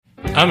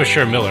I'm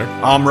Asher Miller.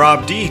 I'm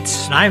Rob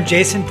Dietz. And I'm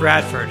Jason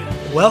Bradford.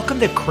 Welcome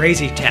to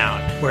Crazy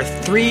Town, where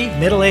three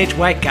middle-aged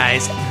white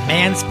guys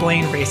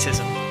mansplain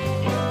racism.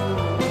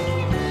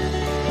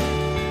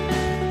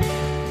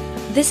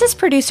 This is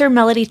producer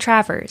Melody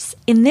Travers.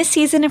 In this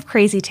season of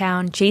Crazy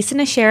Town,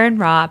 Jason, Asher, and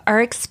Rob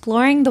are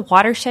exploring the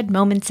watershed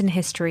moments in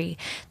history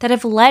that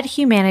have led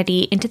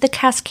humanity into the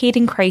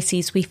cascading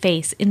crises we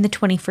face in the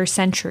 21st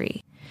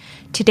century.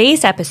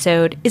 Today's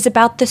episode is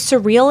about the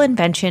surreal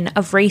invention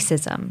of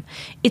racism,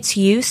 its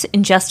use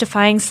in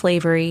justifying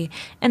slavery,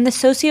 and the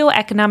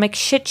socioeconomic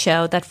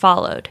shitshow that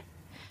followed.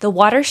 The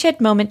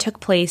watershed moment took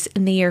place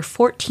in the year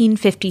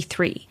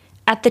 1453.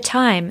 At the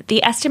time,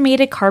 the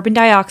estimated carbon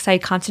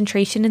dioxide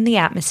concentration in the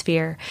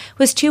atmosphere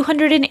was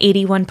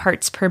 281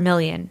 parts per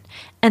million,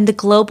 and the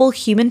global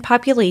human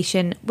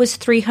population was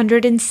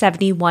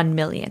 371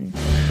 million.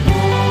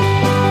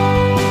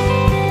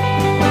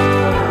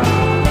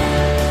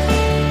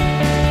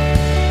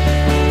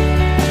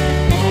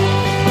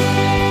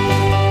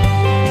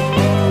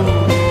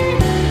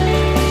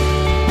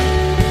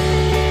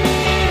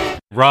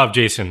 Rob,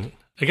 Jason,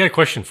 I got a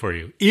question for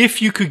you.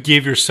 If you could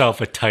give yourself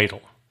a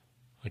title,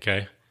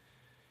 okay,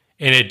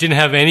 and it didn't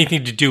have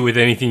anything to do with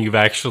anything you've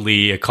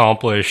actually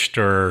accomplished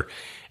or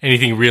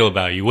anything real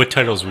about you, what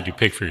titles would you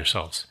pick for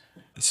yourselves?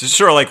 This is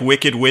sort of like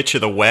Wicked Witch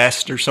of the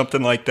West or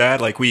something like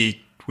that. Like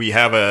we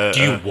have a...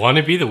 Do you want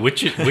to be the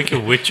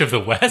Wicked Witch of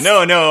the West?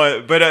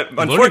 No, but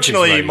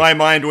unfortunately my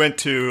mind went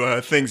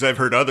to things I've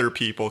heard other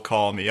people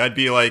call me. I'd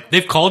be like...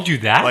 They've called you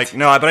that?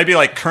 But I'd be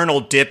like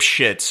Colonel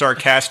Dipshit,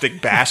 sarcastic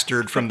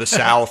bastard from the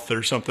South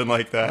or something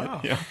like that.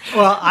 Oh. Yeah.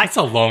 Well, that's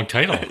a long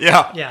title.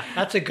 Yeah,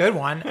 that's a good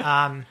one.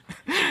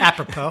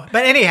 Apropos.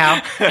 But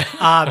anyhow...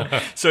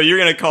 So you're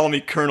going to call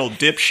me Colonel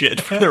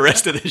Dipshit for the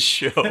rest of this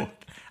show.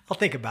 I'll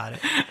think about it.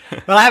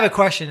 Well, I have a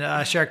question.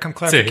 Share some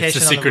clarification. It's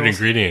a secret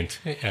ingredient.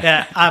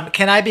 Yeah.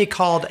 Can I be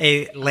called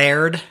a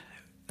laird,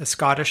 the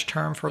Scottish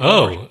term for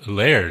lord? Oh,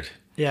 laird.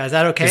 Yeah, is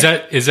that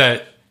okay? Is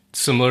that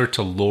similar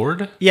to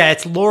lord? Yeah,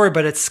 it's lord,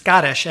 but it's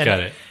Scottish. And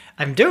got it.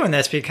 I'm doing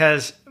this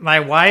because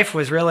my wife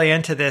was really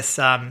into this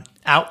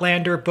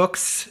Outlander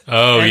books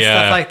and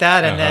stuff like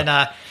that. And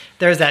then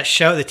there's that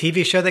show, the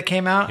TV show that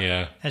came out.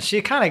 Yeah. And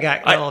she kind of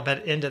got a little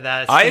bit into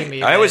that.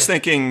 I was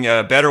thinking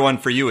a better one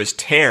for you is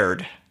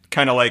Taird.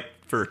 Kind of like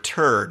for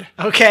turd.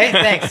 Okay,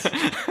 thanks.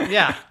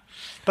 Yeah.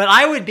 But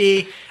I would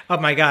be, oh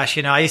my gosh,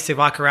 I used to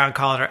walk around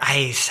calling her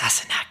Aye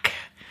Sassenach.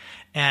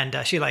 And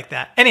she liked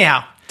that.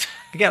 Anyhow,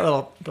 I get a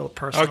little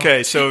personal.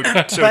 Okay, so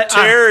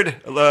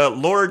Taird,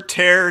 Lord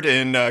Taird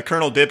and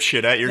Colonel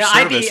Dipshit at your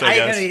service, I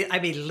guess.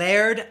 I'd be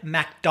Laird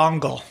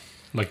MacDongle.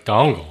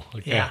 MacDongle,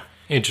 okay. Yeah.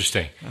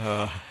 Interesting.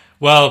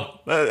 Well,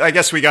 I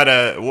guess we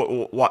gotta.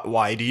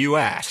 Why do you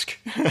ask?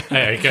 You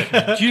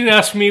didn't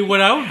ask me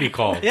what I would be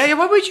called. Yeah.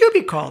 What would you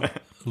be called?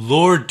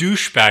 Lord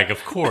Douchebag,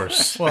 of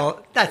course.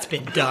 Well, that's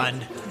been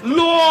done.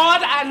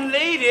 Lord and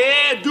Lady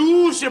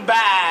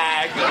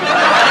Douchebag. Live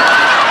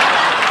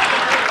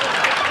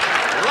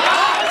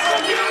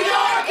from New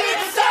York,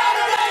 it's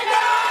Saturday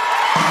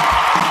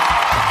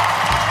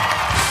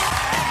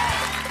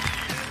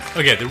night.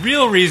 Okay, the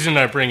real reason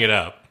I bring it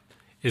up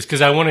is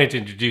because I wanted to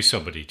introduce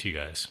somebody to you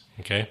guys.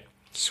 Okay.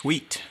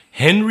 Sweet.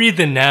 Henry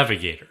the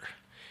Navigator.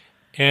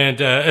 And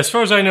as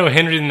far as I know,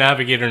 Henry the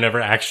Navigator never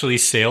actually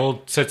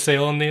set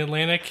sail on the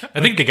Atlantic.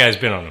 I think the guy's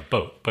been on a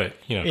boat, but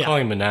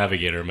calling him a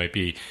navigator might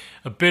be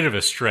a bit of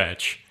a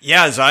stretch.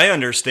 Yeah, as I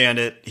understand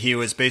it, he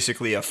was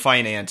basically a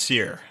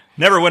financier.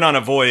 Never went on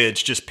a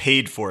voyage, just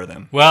paid for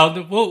them.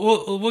 Well,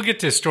 we'll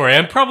get to his story.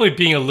 I'm probably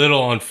being a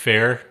little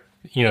unfair,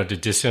 to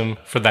diss him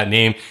for that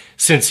name,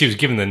 since he was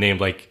given the name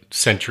like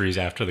centuries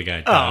after the guy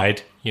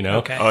died.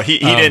 Okay. Oh, he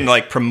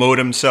didn't promote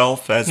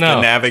himself as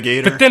the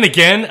navigator. But then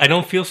again, I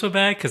don't feel so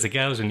bad because the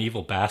guy was an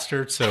evil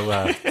bastard.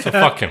 So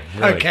fuck him.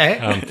 Really.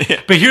 Okay.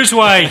 But here's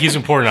why he's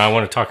important. I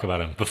want to talk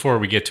about him before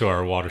we get to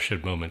our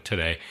watershed moment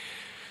today.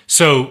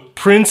 So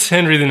Prince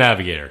Henry the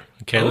Navigator.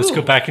 Okay, let's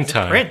go back in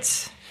time.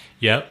 Prince.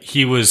 Yep,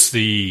 he was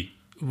the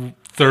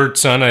third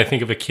son, I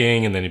think, of a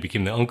king, and then he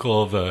became the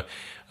uncle of a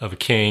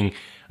king.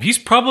 He's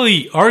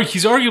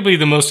arguably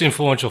the most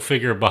influential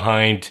figure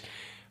behind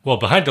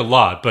a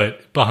lot,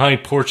 but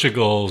behind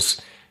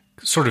Portugal's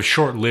sort of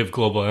short-lived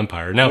global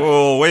empire. Now,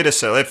 well, wait a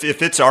second.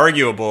 If it's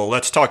arguable,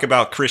 let's talk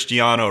about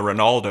Cristiano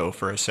Ronaldo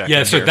for a second.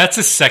 Yeah, so here. that's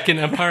a second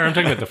empire. I'm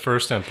talking about the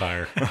first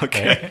empire.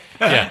 Okay.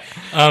 Right?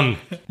 Yeah.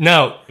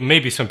 Now,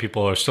 maybe some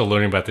people are still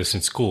learning about this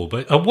in school,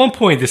 but at one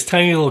point, this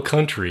tiny little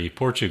country,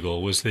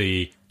 Portugal, was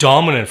the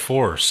dominant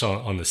force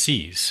on the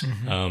seas.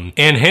 Mm-hmm.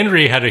 And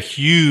Henry had a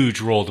huge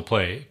role to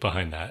play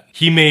behind that.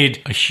 He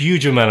made a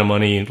huge amount of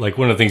money. Like,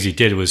 one of the things he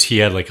did was he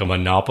had like a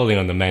monopoly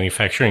on the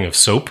manufacturing of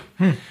soap.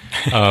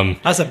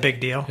 That's a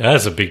big deal.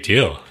 That's a big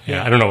deal.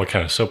 Yeah. I don't know what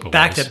kind of soap it was.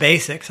 Back to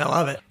basics. I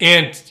love it.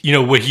 And,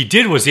 what he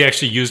did was he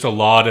actually used a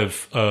lot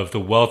of the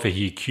wealth that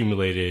he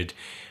accumulated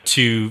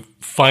to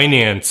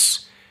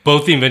finance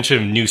both the invention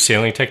of new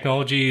sailing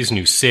technologies,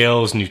 new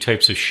sails, new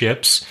types of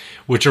ships,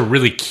 which are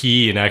really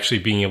key in actually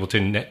being able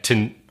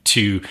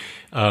to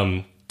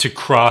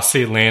cross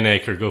the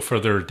Atlantic or go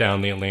further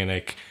down the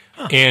Atlantic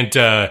And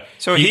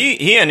So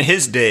he in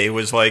his day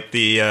was like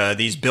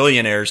these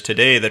billionaires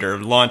today that are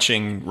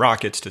launching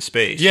rockets to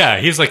space. yeah,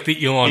 he's like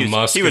the Elon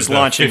Musk. He was of the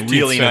launching 15th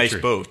really nice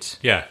century. boats.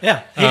 Yeah.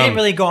 Yeah, he didn't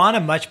really go on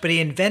him much, but he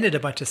invented a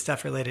bunch of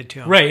stuff related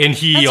to him. Right, and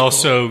he That's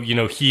also,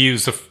 he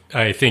was,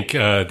 I think,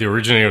 the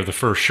originator of the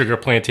first sugar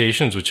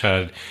plantations, which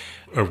had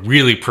a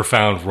really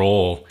profound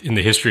role in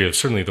the history of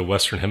certainly the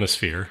Western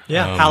Hemisphere.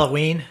 Yeah,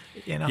 Halloween.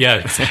 Yeah,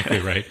 exactly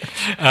right.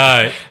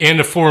 And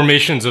the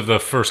formations of the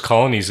first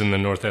colonies in the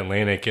North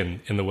Atlantic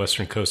and in the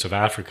western coast of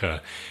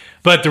Africa.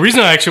 But the reason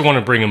I actually want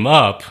to bring him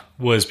up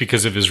was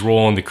because of his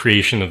role in the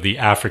creation of the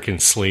African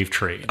slave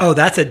trade. Oh,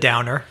 that's a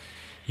downer.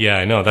 Yeah,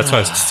 I know. That's what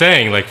I was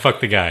saying. Like, fuck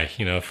the guy,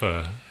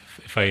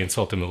 if I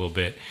insult him a little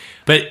bit.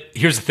 But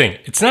here's the thing.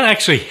 It's not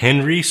actually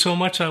Henry so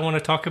much I want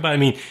to talk about. I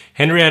mean,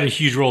 Henry had a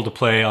huge role to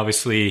play,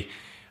 obviously.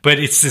 But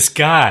it's this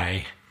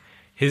guy.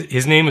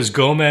 His name is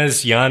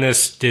Gomez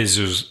Yanis de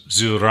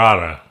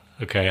Zurara.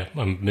 Okay,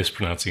 I'm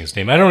mispronouncing his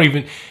name.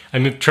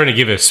 I'm trying to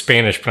give a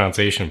Spanish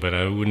pronunciation, but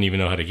I wouldn't even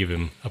know how to give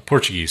him a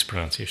Portuguese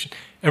pronunciation.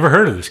 Ever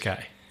heard of this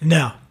guy?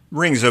 No.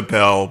 Rings a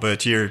bell,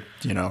 but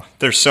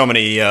there's so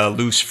many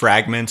loose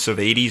fragments of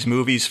 80s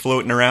movies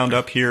floating around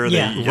up here.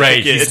 Yeah.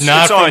 Right.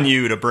 It's on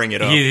you to bring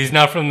it up. He's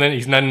not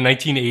he's not a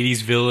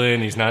 1980s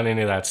villain. He's not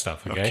any of that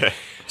stuff. Okay.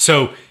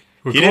 So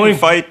He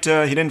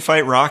didn't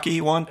fight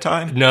Rocky one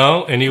time?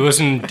 No, and he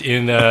wasn't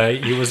in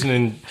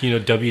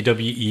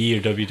WWE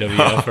or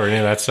WWF or any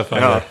of that stuff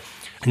either.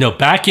 No,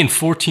 back in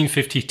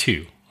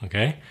 1452,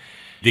 okay,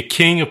 the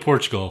king of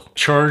Portugal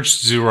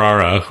charged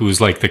Zurara, who's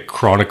like the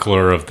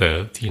chronicler of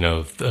the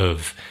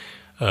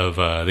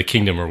the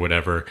kingdom or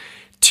whatever,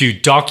 to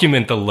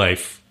document the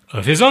life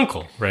of his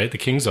uncle, right? The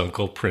king's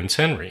uncle, Prince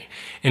Henry.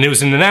 And it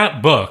was in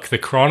that book, The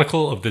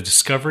Chronicle of the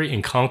Discovery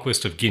and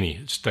Conquest of Guinea.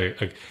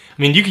 I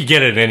mean, you could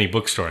get it at any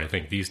bookstore, I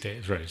think, these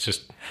days, right? It's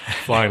just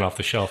flying off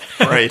the shelf.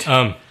 Right.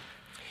 And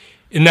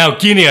now,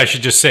 Guinea, I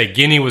should just say,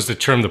 Guinea was the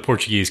term the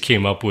Portuguese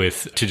came up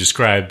with to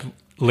describe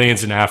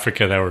lands in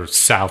Africa that were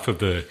south of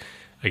the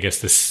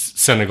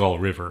Senegal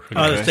River.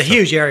 Oh, it's a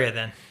huge area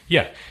then.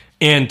 Yeah.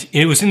 And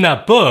it was in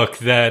that book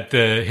that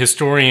the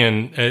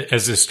historian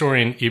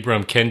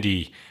Ibram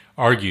Kendi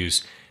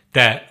argues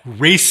that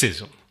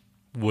racism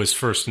was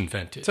first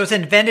invented. So it's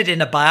invented in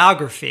a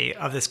biography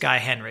of this guy,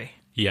 Henry.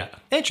 Yeah.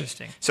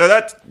 Interesting.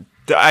 So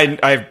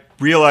I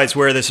realized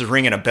where this is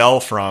ringing a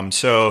bell from.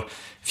 So a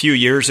few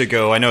years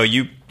ago, I know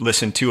you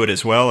listened to it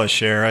as well as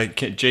Cher.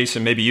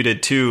 Jason, maybe you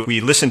did too. We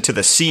listened to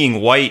the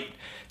Seeing White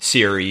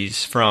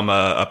series from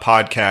a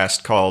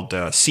podcast called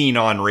Seen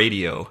on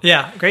Radio.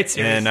 Yeah, great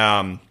series.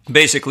 And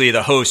basically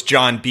the host,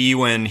 John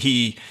Biewen,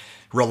 he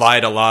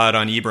relied a lot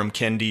on Ibram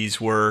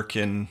Kendi's work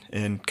and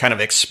kind of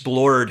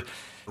explored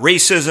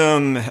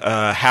racism,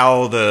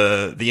 how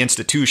the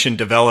institution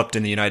developed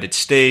in the United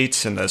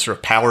States, and the sort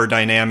of power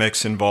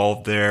dynamics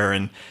involved there.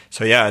 And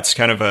so, yeah, it's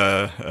kind of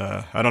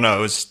I don't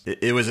know,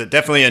 it was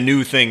definitely a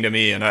new thing to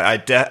me, and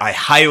I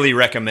highly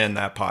recommend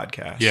that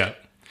podcast. Yeah.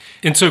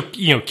 And so,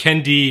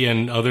 Kendi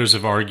and others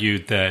have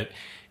argued that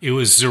it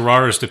was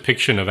Zurara's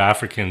depiction of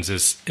Africans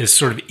as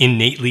sort of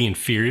innately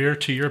inferior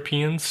to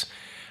Europeans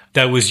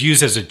that was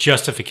used as a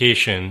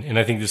justification, and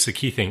I think this is the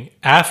key thing,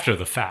 after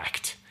the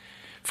fact,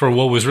 for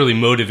what was really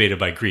motivated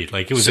by greed.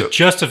 Like, it was a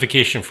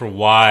justification for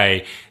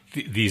why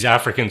these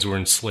Africans were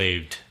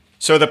enslaved.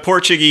 So the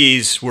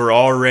Portuguese were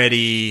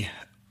already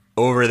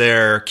over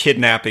there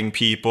kidnapping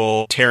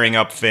people, tearing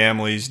up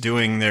families,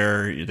 doing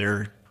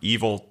their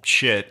evil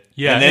shit.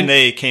 Yeah, and then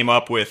they came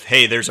up with,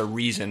 hey, there's a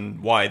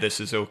reason why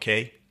this is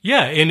okay.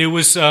 Yeah, and it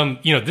was,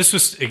 this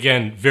was,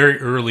 again, very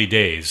early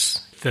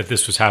days that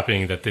this was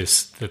happening, that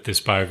this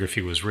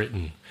biography was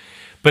written.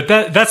 But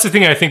that's the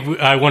thing I think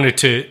I wanted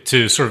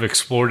to sort of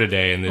explore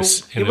today in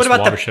this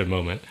watershed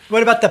moment.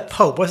 What about the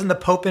Pope? Wasn't the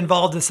Pope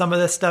involved in some of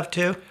this stuff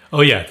too?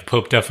 Oh yeah, the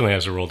Pope definitely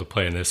has a role to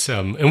play in this.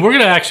 And we're going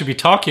to actually be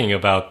talking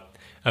about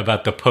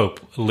the Pope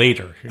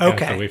later. You're going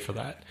to have to wait for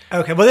that.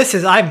 Okay, well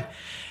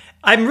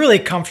I'm really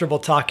comfortable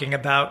talking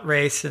about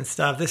race and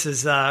stuff. This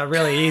is a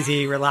really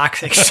easy,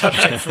 relaxing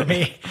subject for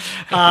me.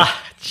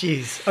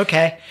 Jeez,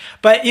 okay.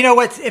 But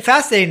what's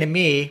fascinating to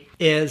me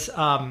is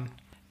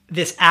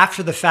this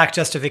after the fact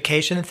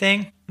justification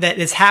thing that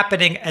is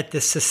happening at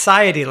the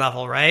society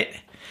level, right?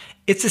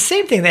 It's the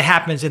same thing that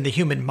happens in the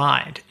human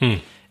mind.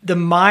 The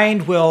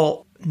mind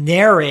will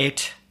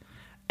narrate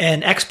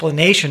an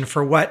explanation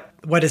for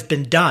what has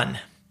been done,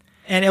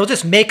 and it'll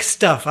just make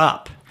stuff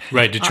up.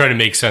 Right, to try to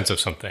make sense of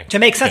something. To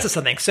make sense of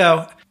something.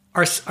 So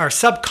our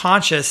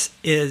subconscious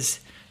is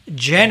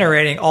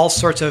generating all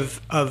sorts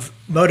of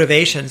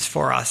motivations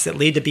for us that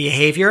lead to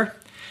behavior,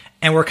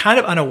 and we're kind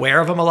of unaware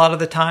of them a lot of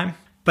the time.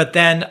 But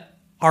then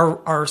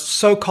our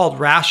so-called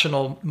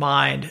rational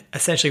mind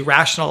essentially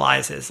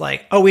rationalizes,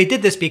 like, oh, we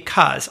did this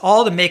because,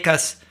 all to make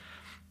us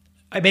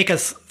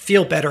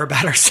feel better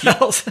about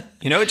ourselves.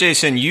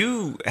 Jason,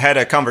 you had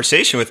a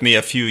conversation with me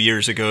a few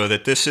years ago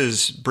that this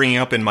is bringing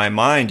up in my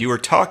mind. You were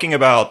talking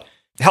about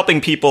helping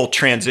people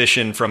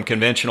transition from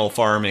conventional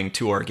farming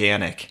to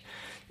organic.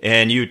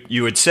 And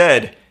you had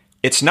said,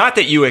 it's not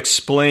that you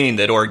explain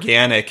that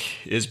organic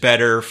is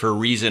better for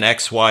reason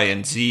X, Y,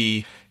 and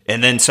Z,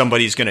 and then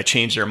somebody's going to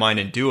change their mind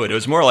and do it. It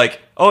was more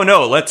like, oh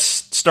no, let's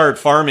start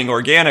farming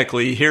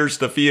organically. Here's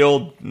the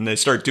field, and they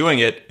start doing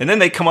it, and then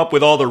they come up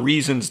with all the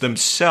reasons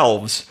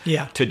themselves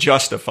to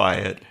justify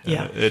it.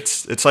 Yeah.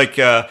 It's like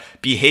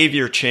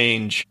behavior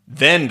change,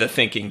 then the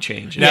thinking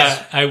changes.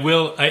 Yeah,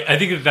 I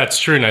think that's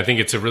true, and I think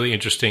it's a really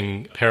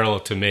interesting parallel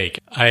to make.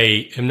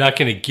 I am not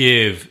going to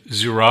give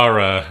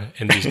Zurara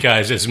and these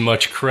guys as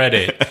much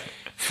credit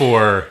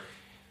for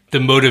the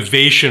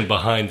motivation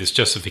behind this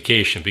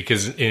justification,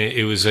 because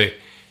it was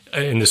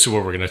and this is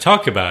what we're going to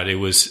talk about, it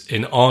was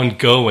an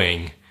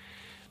ongoing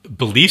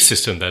belief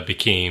system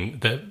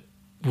that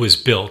was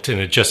built in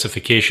a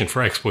justification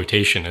for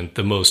exploitation and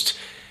the most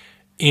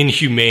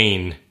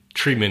inhumane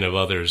treatment of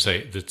others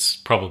that's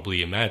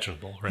probably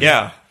imaginable, right?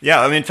 Yeah.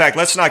 I mean, in fact,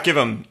 let's not give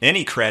them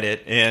any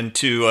credit. And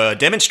to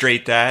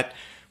demonstrate that,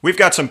 we've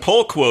got some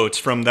pull quotes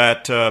from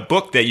that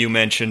book that you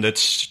mentioned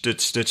that's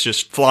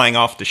just flying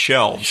off the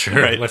shelves.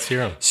 Sure, right? Let's hear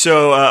them.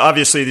 So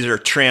obviously these are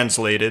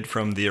translated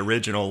from the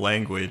original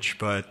language,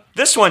 but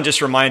this one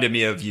just reminded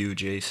me of you,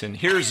 Jason.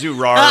 Here's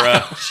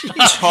Zurara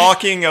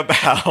talking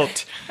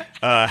about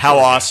how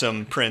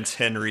awesome Prince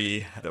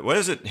Henry, what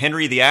is it,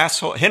 Henry the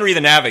asshole? Henry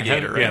the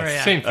Navigator, right?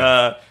 Yeah, same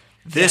thing.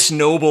 This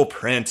noble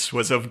prince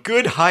was of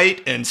good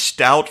height and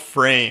stout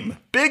frame,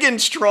 big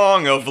and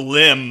strong of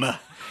limb.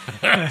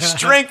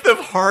 Strength of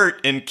heart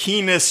and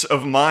keenness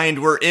of mind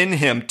were in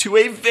him to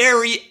a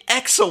very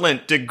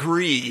excellent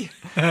degree.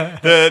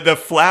 The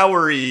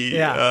flowery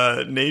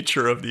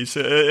nature of these,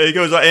 it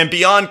goes on, and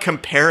beyond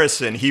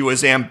comparison, he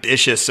was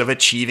ambitious of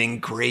achieving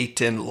great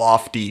and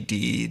lofty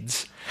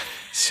deeds.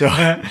 So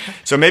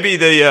maybe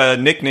the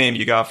nickname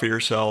you got for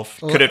yourself,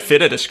 could it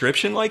fit a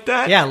description like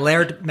that? Yeah,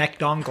 Laird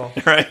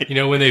MacDongle. Right. You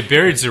know, when they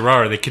buried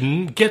Zurara, they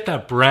couldn't get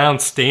that brown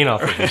stain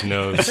off of his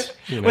nose.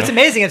 You know? What's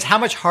amazing is how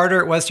much harder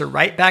it was to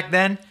write back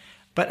then,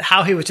 but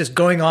how he was just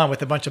going on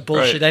with a bunch of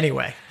bullshit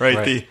anyway.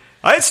 Right.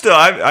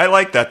 I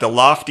like that. The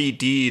lofty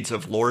deeds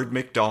of Lord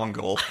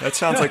MacDongle. That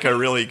sounds like a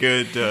really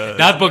good...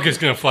 that book is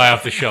going to fly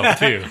off the shelf,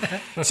 too.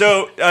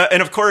 So,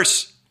 and of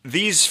course,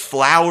 these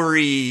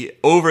flowery,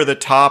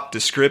 over-the-top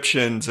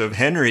descriptions of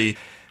Henry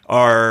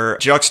are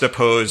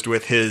juxtaposed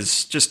with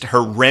his just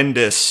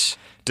horrendous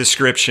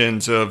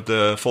descriptions of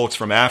the folks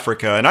from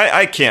Africa. And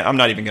I'm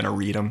not even going to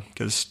read them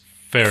because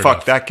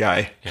fuck that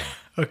guy. Yeah.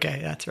 Okay,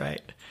 that's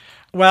right.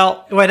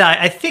 Well,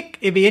 I think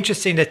it'd be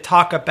interesting to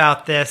talk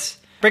about this,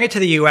 bring it to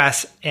the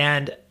U.S.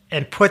 and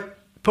put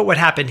what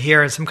happened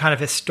here in some kind of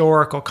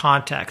historical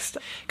context.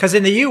 Because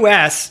in the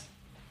U.S.,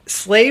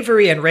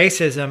 slavery and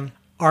racism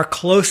are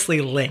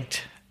closely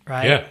linked,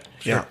 right? Yeah,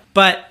 sure. Yeah.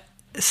 But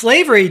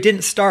slavery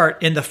didn't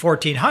start in the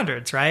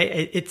 1400s,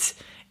 right?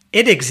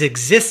 It has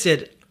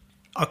existed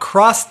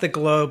across the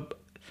globe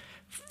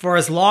for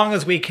as long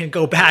as we can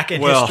go back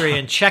in history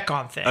and check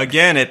on things.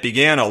 Again, it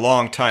began a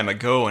long time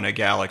ago in a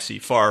galaxy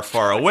far,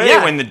 far away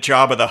when the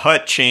Jabba the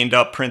Hutt chained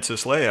up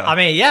Princess Leia. I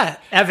mean,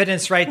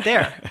 evidence right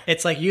there.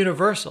 It's like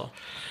universal.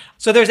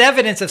 So there's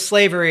evidence of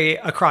slavery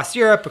across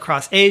Europe,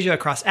 across Asia,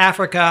 across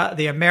Africa,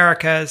 the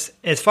Americas,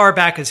 as far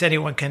back as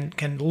anyone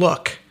can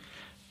look.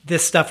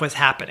 This stuff was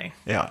happening.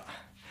 Yeah.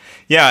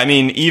 Yeah, I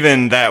mean,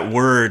 even that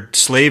word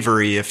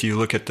slavery, if you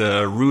look at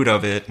the root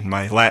of it,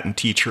 my Latin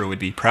teacher would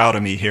be proud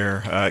of me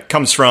here, it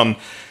comes from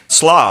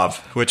Slav,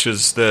 which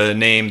is the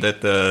name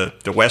that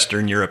the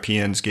Western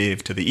Europeans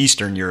gave to the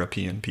Eastern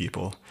European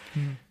people.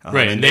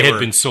 Right, and they had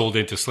been sold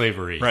into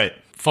slavery. Right.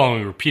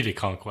 Following repeated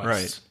conquests.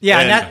 Right.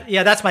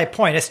 Yeah, that's my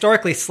point.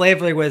 Historically,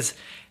 slavery was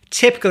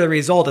typically the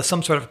result of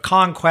some sort of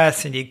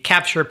conquest, and you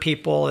capture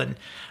people, and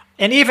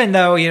even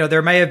though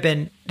there may have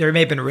been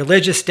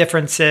religious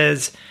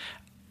differences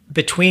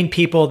between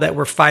people that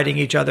were fighting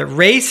each other,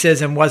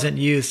 racism wasn't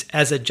used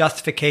as a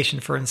justification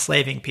for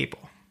enslaving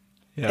people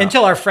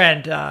until our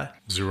friend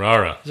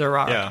Zurara.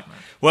 Yeah.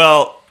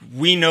 Well,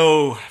 we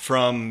know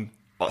from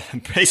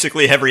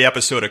basically every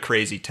episode of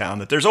Crazy Town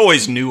that there's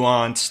always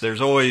nuance.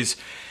 There's always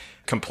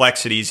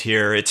complexities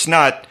here. It's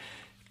not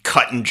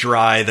cut and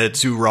dry that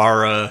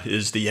Zurara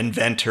is the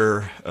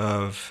inventor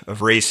of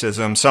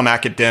racism. Some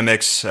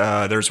academics,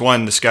 there's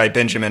this guy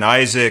Benjamin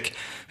Isaac,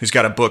 who's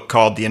got a book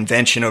called The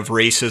Invention of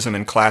Racism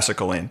in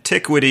Classical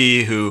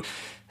Antiquity, who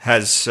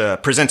has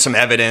presents some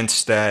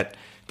evidence that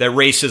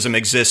racism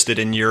existed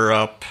in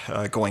Europe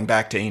going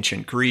back to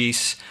ancient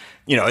Greece.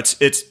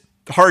 It's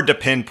hard to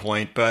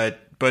pinpoint, but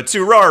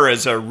Zurara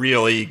is a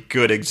really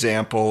good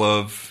example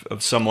of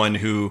someone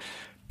who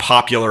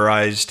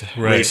popularized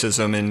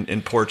racism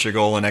in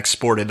Portugal and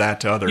exported that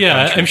to other countries.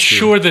 Yeah, I'm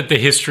sure that the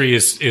history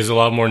is a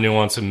lot more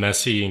nuanced and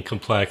messy and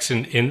complex.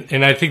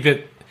 And I think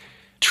that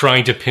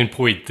trying to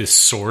pinpoint this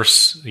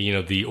source,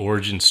 the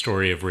origin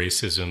story of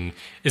racism,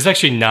 is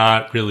actually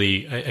not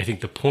really, I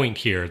think, the point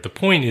here. The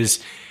point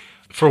is,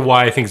 for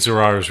why I think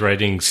Zurara's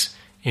writings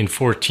in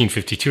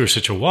 1452 are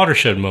such a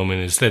watershed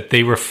moment, is that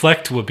they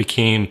reflect what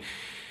became,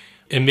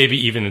 and maybe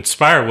even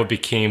inspire what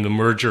became, the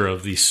merger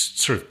of these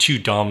sort of two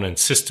dominant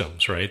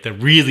systems, right, that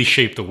really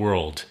shaped the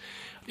world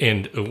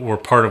and were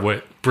part of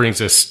what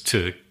brings us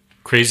to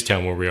Crazy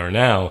Town where we are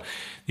now,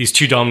 these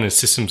two dominant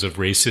systems of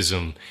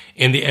racism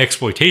and the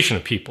exploitation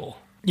of people.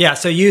 Yeah,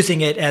 so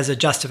using it as a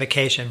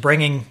justification,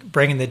 bringing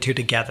the two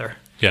together.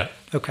 Yeah.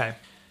 Okay.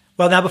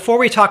 Well, now before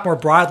we talk more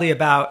broadly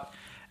about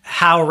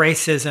how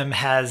racism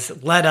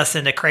has led us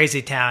into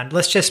Crazy Town,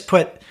 let's just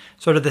put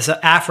sort of this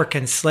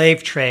African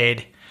slave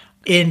trade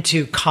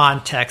into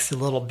context a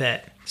little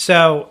bit.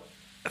 So,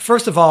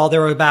 first of all,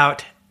 there were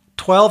about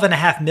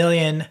 12.5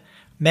 million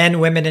men,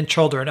 women, and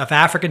children of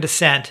African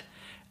descent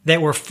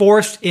that were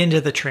forced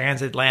into the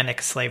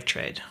transatlantic slave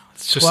trade.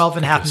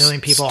 12.5 million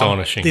people on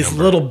these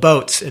number. Little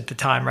boats at the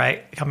time,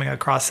 right? Coming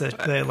across the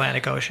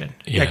Atlantic Ocean.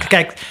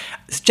 Yeah.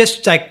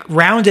 Just like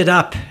rounded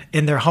up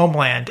in their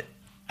homeland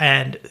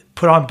and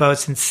put on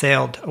boats and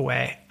sailed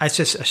away. It's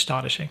just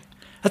astonishing.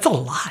 That's a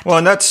lot. Well,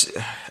 and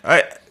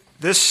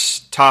this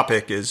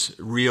topic is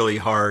really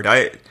hard.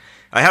 I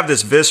have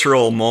this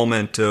visceral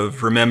moment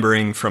of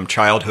remembering from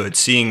childhood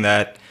seeing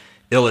that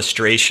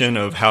illustration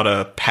of how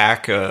to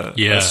pack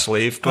a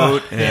slave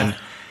boat. And,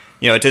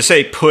 to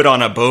say put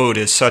on a boat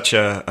is such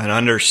an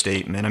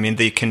understatement. I mean,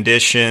 the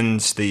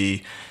conditions,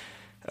 the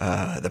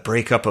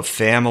breakup of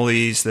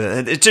families,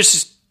 I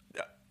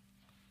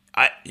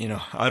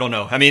don't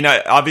know. I mean,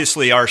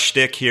 obviously our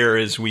shtick here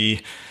is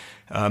we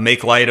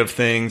make light of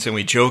things and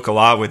we joke a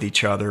lot with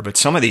each other, but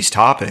some of these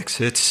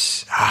topics,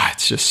 it's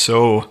just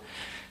so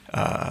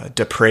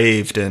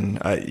depraved,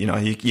 and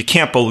you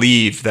can't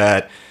believe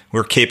that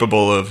we're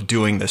capable of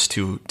doing this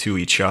to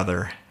each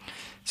other.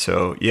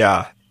 So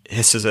yeah,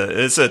 it's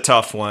a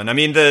tough one. I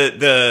mean,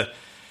 the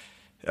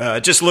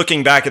just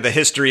looking back at the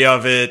history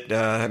of it,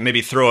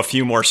 maybe throw a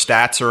few more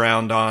stats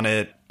around on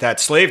it. That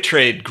slave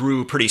trade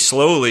grew pretty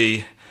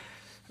slowly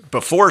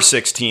before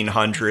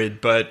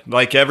 1600, but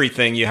like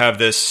everything, you have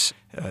this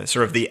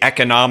sort of the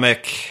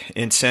economic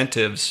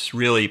incentives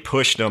really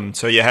pushed them.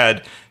 So you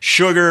had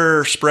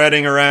sugar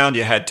spreading around,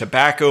 you had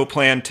tobacco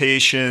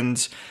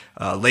plantations,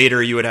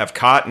 later you would have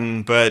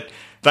cotton, but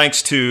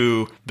thanks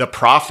to the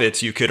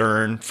profits you could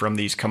earn from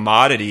these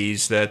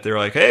commodities, that they're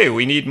like, hey,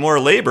 we need more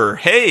labor.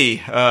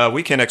 Hey,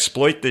 we can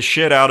exploit the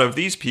shit out of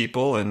these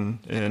people, and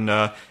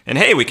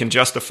hey, we can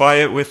justify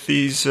it with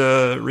these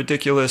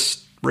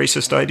ridiculous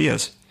racist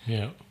ideas.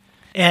 Yeah.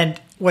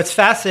 And what's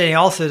fascinating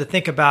also to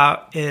think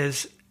about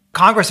is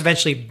Congress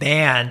eventually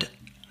banned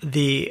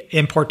the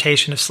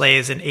importation of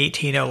slaves in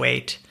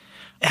 1808.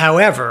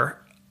 However,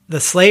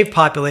 the slave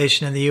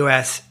population in the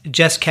U.S.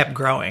 just kept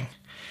growing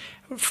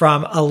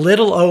from a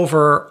little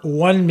over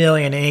 1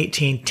 million in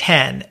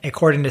 1810,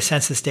 according to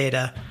census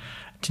data,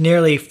 to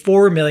nearly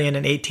 4 million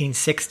in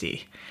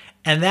 1860.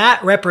 And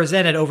that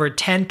represented over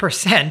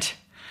 10%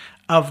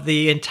 of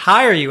the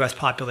entire U.S.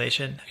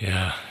 population.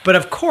 Yeah. But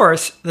of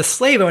course, the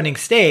slave-owning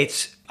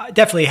states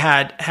definitely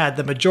had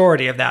the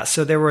majority of that.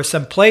 So there were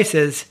some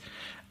places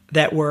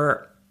that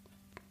were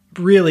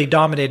really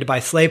dominated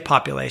by slave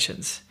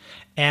populations.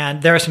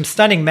 And there are some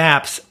stunning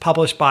maps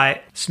published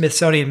by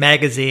Smithsonian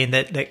Magazine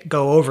that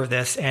go over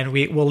this, and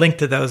we'll link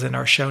to those in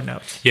our show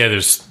notes. Yeah,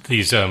 there's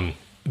these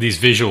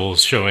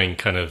visuals showing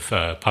kind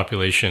of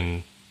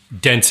population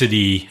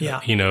density,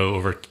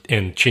 over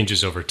and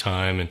changes over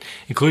time, and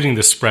including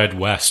the spread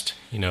west,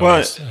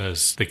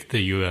 as the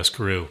U.S.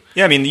 grew.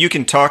 Yeah, I mean, you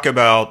can talk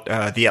about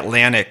the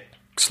Atlantic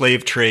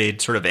slave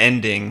trade sort of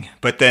ending,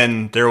 but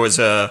then there was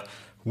a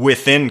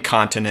within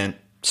continent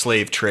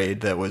slave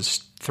trade that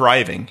was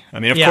thriving. I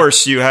mean, of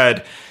course, you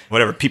had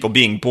people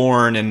being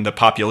born and the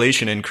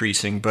population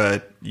increasing,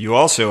 but you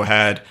also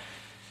had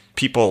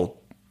people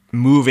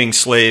moving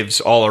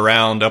slaves all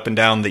around up and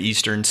down the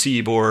eastern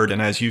seaboard,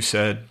 and as you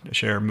said,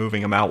 Cher,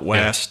 moving them out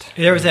west.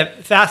 There was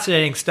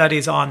fascinating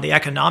studies on the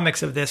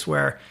economics of this,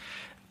 where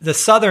the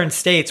southern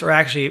states were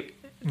actually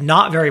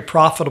not very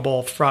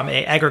profitable from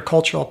an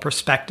agricultural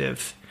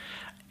perspective,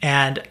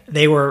 and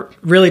they were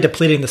really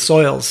depleting the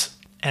soils.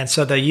 And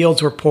so the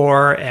yields were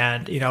poor,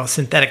 and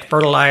synthetic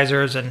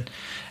fertilizers and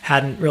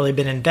hadn't really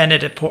been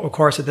invented, of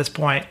course, at this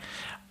point.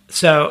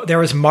 So there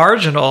was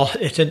marginal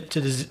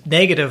to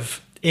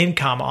negative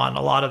income on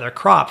a lot of their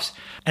crops,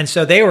 and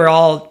so they were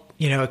all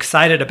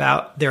excited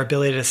about their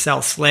ability to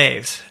sell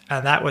slaves,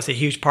 and that was a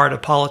huge part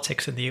of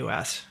politics in the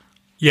U.S.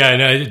 Yeah,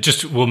 and I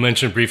just will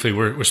mention briefly,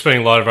 we're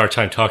spending a lot of our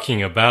time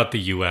talking about the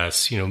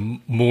U.S.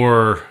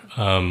 More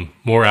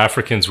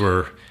Africans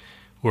were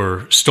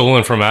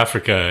stolen from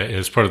Africa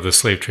as part of the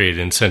slave trade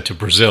and sent to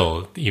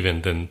Brazil,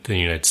 even than the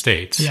United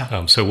States.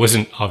 Yeah. So it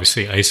wasn't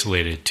obviously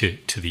isolated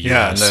to the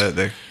U.S. Yeah, and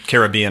the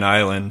Caribbean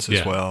islands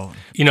as well.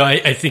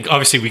 I think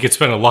obviously we could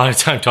spend a lot of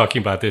time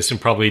talking about this and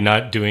probably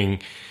not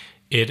doing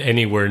it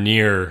anywhere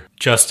near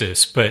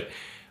justice. But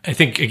I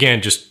think,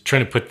 again, just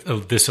trying to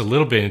put this a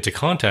little bit into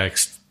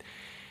context,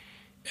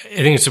 I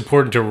think it's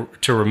important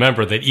to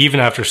remember that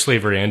even after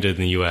slavery ended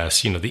in the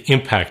U.S., the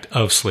impact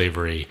of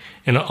slavery,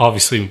 and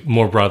obviously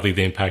more broadly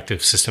the impact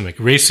of systemic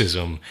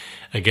racism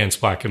against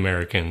Black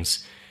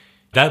Americans,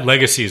 that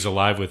legacy is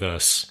alive with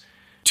us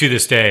to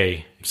this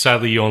day,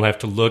 sadly, you only have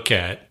to look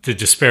at the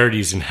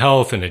disparities in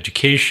health and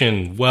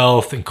education,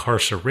 wealth,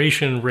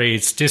 incarceration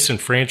rates,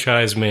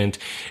 disenfranchisement,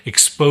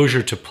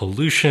 exposure to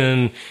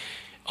pollution,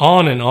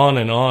 on and on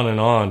and on and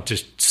on, to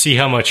see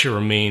how much it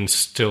remains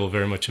still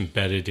very much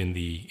embedded in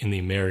the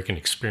American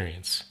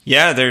experience.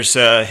 Yeah, there's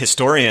a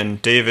historian,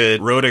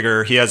 David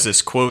Roediger. He has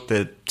this quote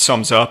that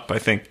sums up, I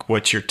think,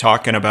 what you're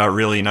talking about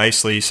really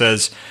nicely. He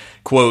says,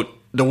 quote,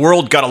 "The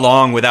world got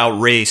along without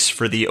race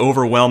for the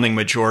overwhelming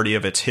majority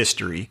of its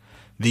history.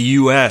 The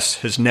U.S.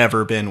 has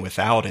never been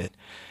without it."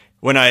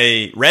 When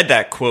I read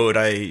that quote,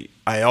 I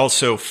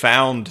also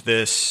found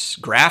this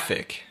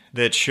graphic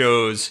that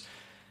shows,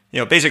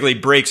 basically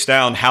breaks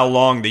down how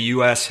long the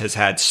U.S. has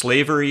had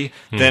slavery,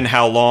 then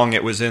how long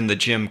it was in the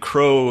Jim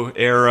Crow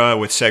era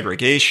with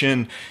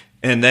segregation,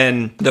 and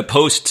then the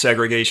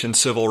post-segregation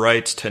civil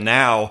rights to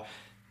now.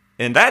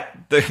 And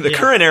the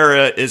current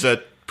era is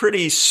a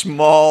pretty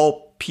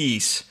small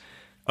piece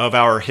of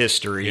our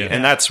history. Yeah.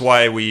 And that's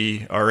why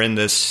we are in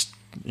this,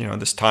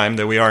 this time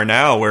that we are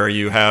now, where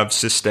you have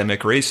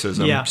systemic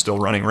racism still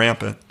running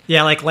rampant.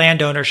 Yeah, like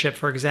land ownership,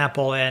 for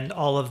example, and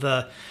all of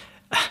the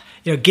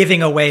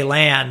giving away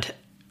land.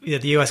 The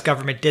U.S.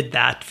 government did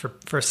that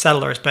for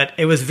settlers, but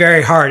it was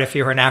very hard if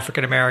you were an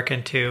African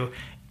American to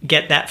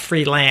get that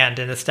free land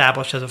and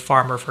establish as a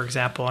farmer, for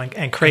example,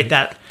 and create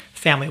that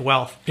family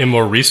wealth. And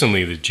more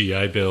recently, the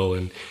GI Bill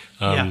and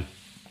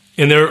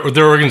there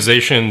are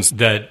organizations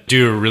that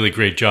do a really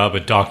great job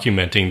at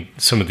documenting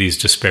some of these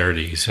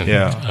disparities and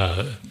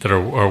that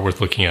are worth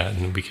looking at,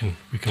 and we can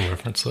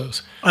reference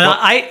those.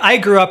 I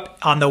grew up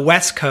on the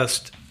West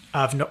Coast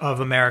of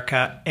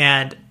America,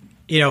 and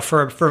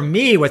for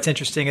me, what's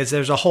interesting is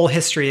there's a whole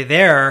history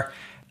there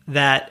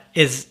that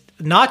is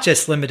not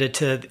just limited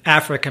to the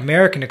African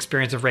American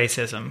experience of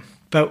racism,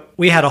 but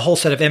we had a whole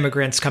set of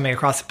immigrants coming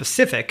across the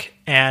Pacific,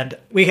 and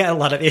we had a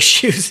lot of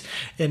issues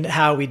in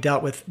how we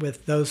dealt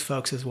with those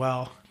folks as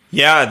well.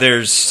 Yeah,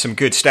 there's some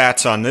good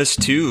stats on this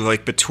too.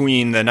 Like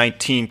between the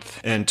 19th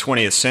and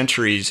 20th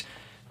centuries,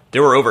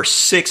 there were over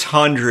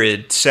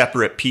 600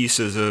 separate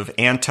pieces of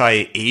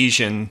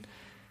anti-Asian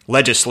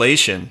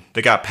legislation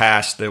that got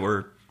passed that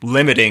were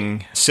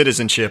limiting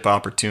citizenship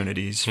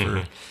opportunities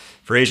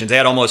for Asians. They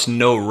had almost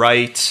no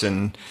rights,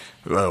 and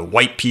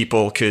white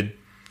people could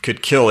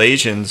kill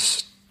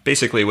Asians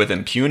basically with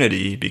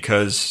impunity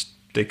because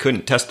they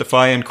couldn't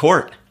testify in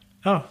court.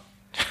 Oh.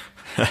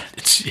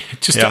 It's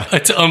just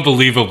it's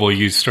unbelievable.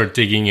 You start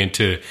digging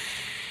into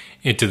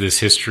this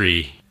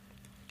history.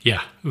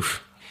 Yeah.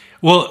 Oof.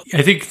 Well,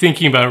 I think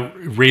thinking about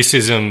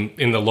racism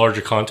in the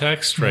larger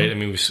context, right? Mm-hmm. I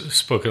mean, we've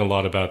spoken a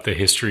lot about the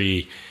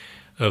history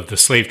of the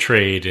slave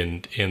trade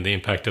and the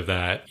impact of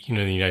that, in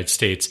the United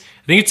States.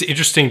 I think it's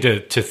interesting to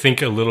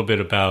think a little bit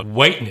about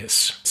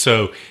whiteness.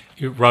 So,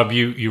 Rob,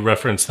 you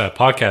referenced that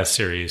podcast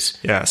series.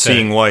 Yeah,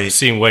 Seeing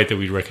White that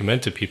we'd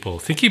recommend to people.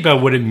 Thinking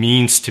about what it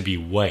means to be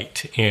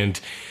white and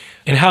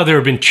how there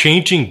have been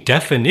changing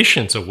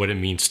definitions of what it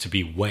means to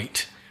be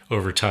white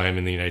over time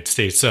in the United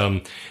States.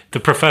 The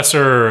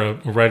professor, a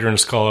writer and a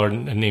scholar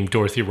named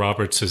Dorothy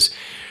Roberts, has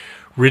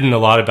written a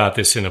lot about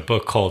this in a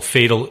book called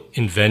Fatal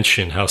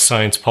Invention: How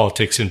Science,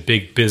 Politics, and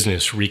Big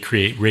Business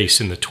Recreate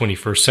Race in the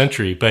 21st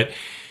Century. But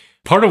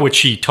part of what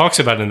she talks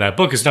about in that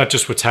book is not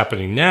just what's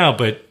happening now,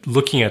 but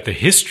looking at the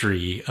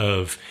history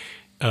of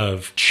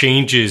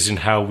changes in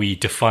how we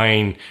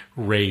define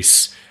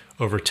race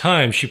over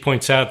time. She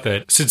points out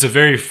that since the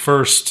very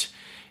first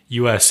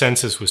U.S.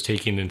 Census was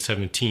taken in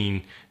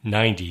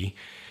 1790,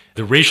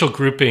 the racial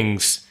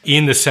groupings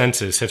in the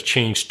census have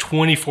changed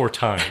 24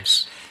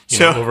 times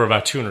over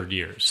about 200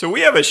 years. So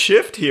we have a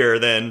shift here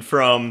then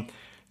from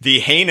the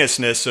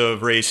heinousness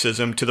of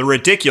racism to the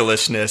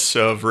ridiculousness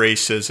of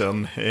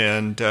racism,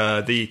 and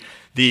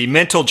the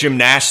mental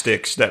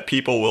gymnastics that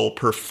people will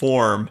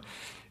perform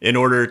in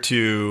order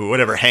to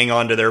hang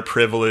on to their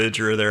privilege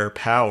or their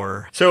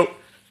power. So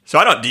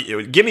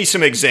give me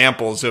some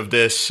examples of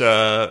this.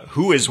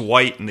 Who is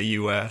white in the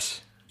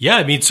U.S.? Yeah,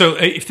 I mean, so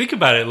if you think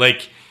about it,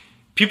 like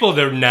people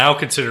that are now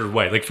considered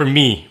white, like for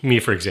me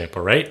for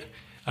example, right?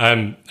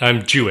 I'm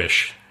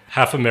Jewish,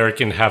 half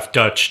American, half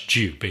Dutch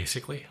Jew,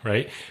 basically,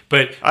 right?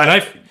 But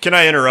can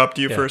I interrupt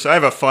you first? I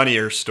have a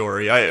funnier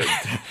story.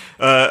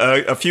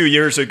 A few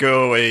years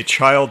ago, a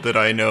child that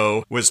I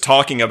know was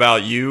talking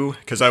about you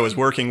because I was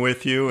working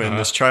with you, and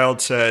this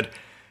child said,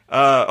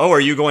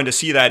 are you going to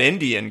see that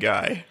Indian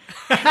guy?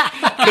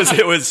 Because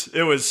it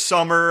was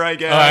summer, I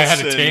guess. Oh, I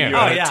had a tan. You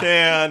had a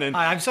tan. And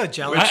I'm so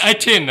jealous. I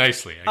tan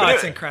nicely.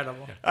 It's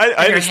incredible.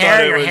 Your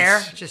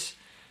hair, just...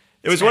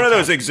 It was one of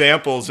those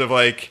examples of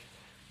like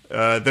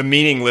the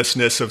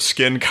meaninglessness of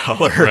skin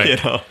color,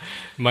 right.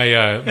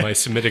 My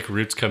Semitic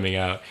roots coming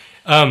out.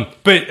 But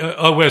what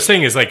I was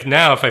saying is, like,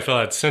 now if I fill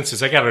out the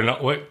census, I got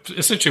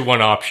essentially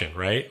one option,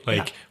 right?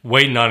 Like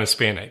white,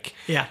 non-Hispanic.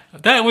 Yeah.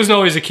 That wasn't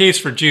always the case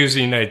for Jews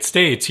in the United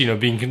States,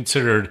 being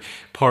considered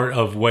part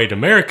of white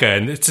America.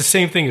 And it's the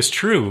same thing is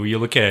true. You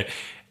look at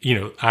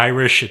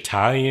Irish,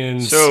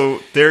 Italians.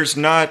 So there's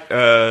not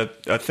a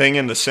thing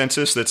in the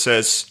census that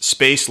says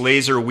space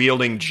laser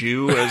wielding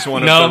Jew as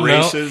one of the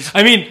races?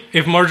 I mean,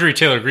 if Marjorie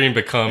Taylor Greene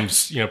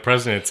becomes,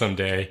 president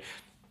someday,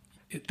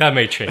 that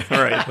may change.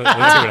 All right. Let's see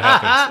what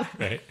happens.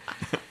 Right.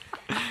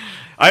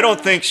 I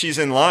don't think she's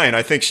in line.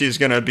 I think she's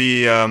going to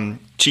be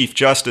Chief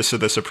Justice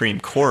of the Supreme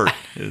Court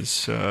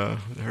is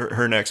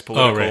her next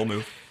political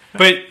move.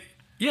 But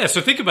yeah,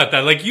 so think about that.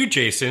 Like you,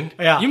 Jason,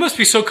 you must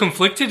be so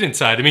conflicted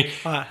inside. I mean,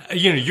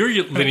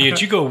 your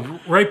lineage, you go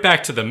right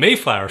back to the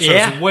Mayflower, so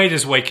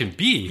as white can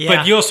be. Yeah.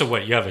 But you also,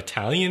 you have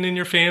Italian in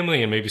your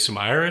family and maybe some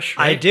Irish,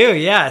 right? I do,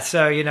 yeah.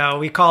 So,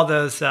 we call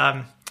those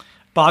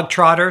bog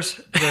trotters,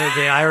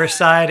 the Irish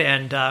side,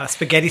 and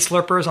spaghetti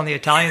slurpers on the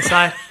Italian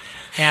side.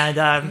 And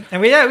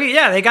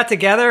they got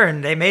together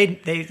and they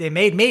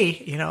made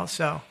me,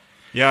 so.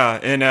 Yeah,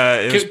 and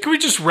can we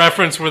just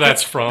reference where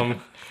that's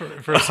from?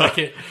 For a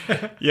second.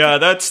 Yeah,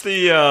 that's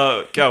the,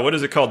 what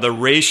is it called? The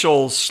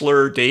racial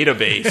slur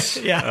database.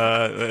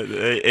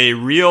 A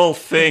real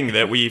thing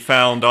that we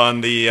found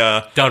on the...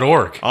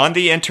 .org. On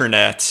the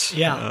internet.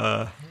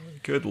 Yeah.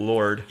 Good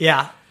Lord.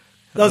 Yeah.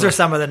 Those are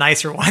some of the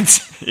nicer ones.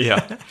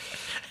 Yeah.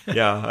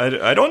 Yeah,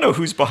 I don't know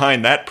who's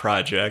behind that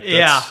project.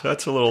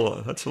 That's a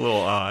little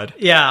odd.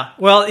 Yeah.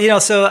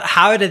 Well, so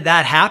how did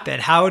that happen?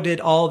 How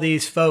did all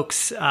these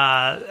folks...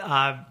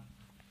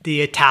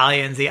 the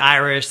Italians, the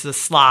Irish, the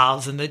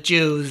Slavs, and the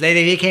Jews, they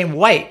became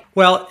white.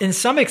 Well, in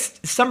some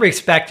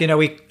respect,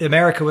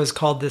 America was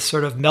called this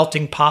sort of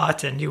melting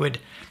pot, and you would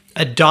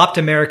adopt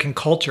American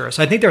culture.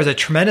 So I think there was a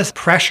tremendous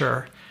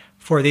pressure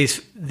for these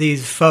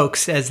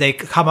folks as they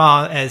come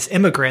on as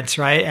immigrants,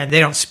 right? And they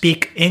don't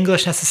speak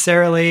English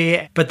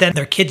necessarily, but then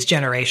their kids'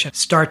 generation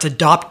starts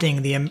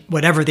adopting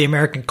whatever the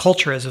American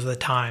culture is of the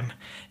time.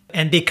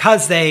 And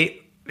because they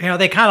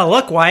kind of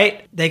look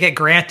white, they get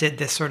granted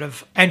this sort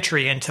of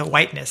entry into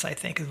whiteness, I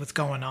think, is what's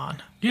going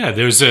on. Yeah,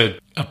 there's a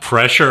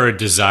pressure, a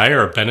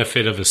desire, a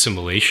benefit of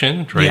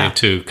assimilation, right,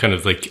 into kind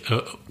of like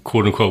a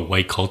quote-unquote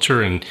white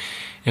culture and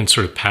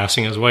sort of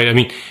passing as white. I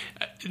mean,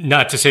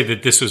 not to say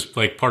that this was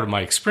like part of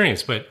my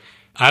experience, but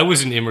I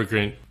was an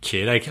immigrant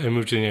kid. I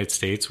moved to the United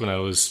States when I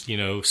was,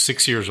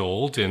 6 years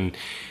old and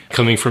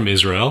coming from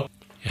Israel.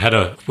 I had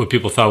what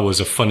people thought was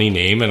a funny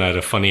name and I had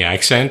a funny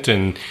accent,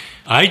 and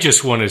I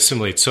just wanted to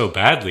assimilate so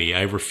badly.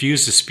 I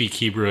refused to speak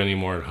Hebrew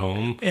anymore at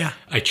home. Yeah.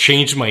 I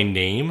changed my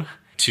name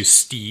to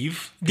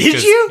Steve.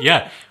 Did you?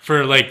 Yeah.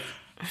 For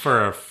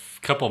a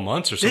couple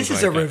months or something. This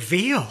is a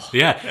reveal.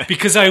 Yeah.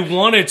 Because I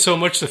wanted so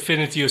much to fit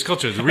into U.S.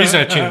 culture. The reason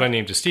I changed my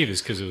name to Steve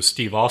is because it was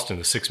Steve Austin,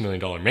 the $6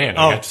 Million Man.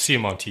 I got to see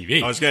him on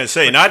TV. I was going to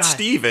say, not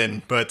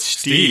Steven, but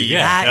Steve.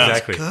 Yeah,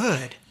 exactly.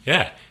 Good.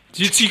 Yeah.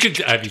 You could,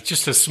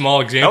 just a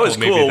small example. That was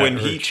cool. When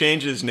he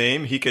changed his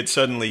name, he could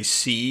suddenly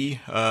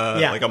see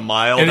like a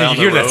mile and down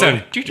the road. And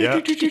then you hear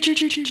that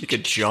sound. He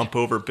could jump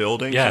over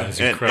buildings. Yeah, it was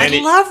incredible.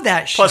 I love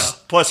that show.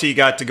 Plus, he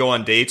got to go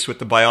on dates with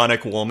the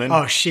Bionic Woman.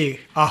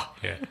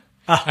 Yeah.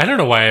 I don't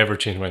know why I ever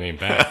changed my name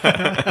back.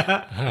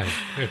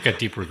 I've got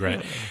deep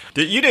regret.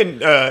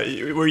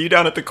 Were you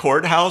down at the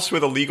courthouse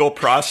with a legal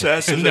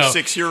process as a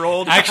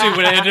 6-year-old? Actually,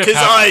 what ended up his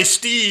eye,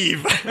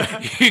 Steve.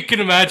 You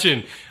can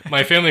imagine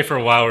my family for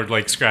a while were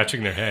like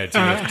scratching their heads.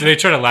 They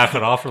try to laugh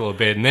it off for a little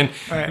bit, and then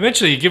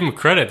eventually you give them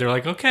credit. They're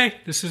like, "Okay,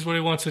 this is what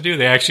he wants to do."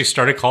 They actually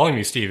started calling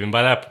me Steve, and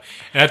at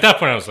that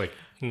point, I was like,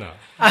 "No."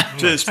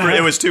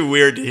 It was too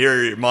weird to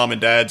hear your mom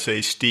and dad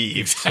say Steve,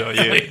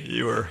 exactly. So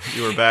you were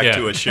back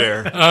to a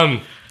chair.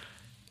 I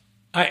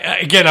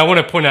want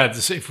to point out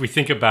this, if we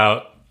think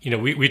about,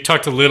 we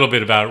talked a little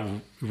bit about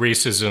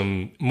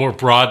racism more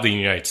broadly in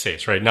the United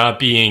States, right? Not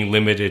being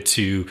limited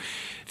to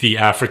the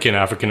African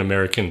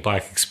American,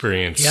 Black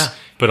experience,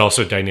 but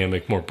also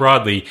dynamic more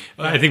broadly.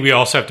 I think we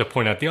also have to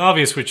point out the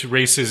obvious, which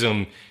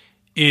racism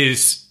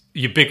is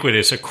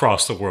ubiquitous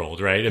across the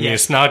world, right? I mean,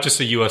 it's not just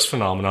a U.S.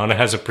 phenomenon. It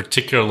has a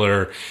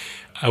particular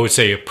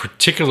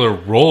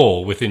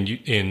role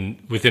within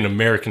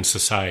American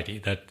society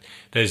that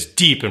is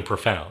deep and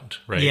profound,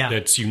 right? Yeah.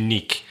 That's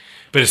unique.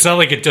 But it's not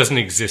like it doesn't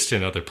exist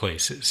in other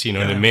places, and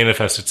it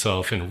manifests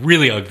itself in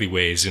really ugly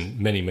ways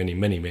in many, many,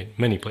 many, many,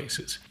 many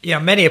places. Yeah,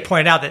 many have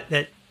pointed out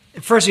that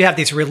first you have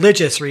these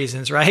religious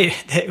reasons, right?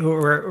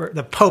 Where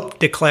the Pope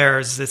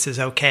declares this is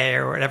okay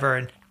or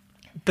whatever.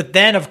 But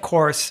then, of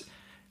course,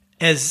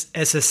 as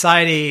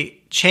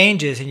society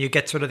changes and you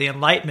get sort of the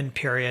Enlightenment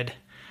period,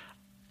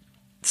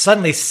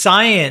 suddenly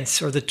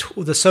science or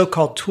the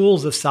so-called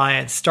tools of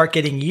science start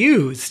getting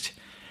used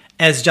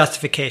as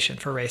justification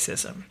for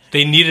racism.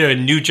 They needed a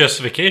new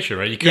justification,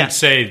 right? You couldn't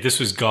say this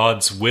was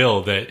God's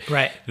will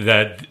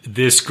that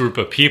this group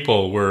of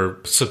people were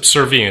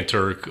subservient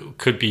or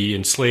could be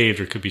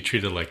enslaved or could be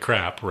treated like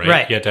crap,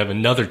 right? You had to have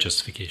another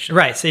justification.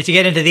 Right. So as you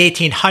get into the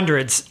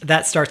 1800s,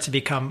 that starts to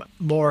become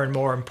more and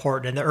more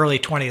important in the early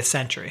 20th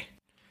century.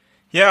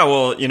 Yeah,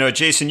 well,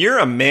 Jason, you're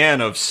a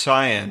man of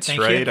science,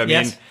 right? You. I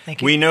mean,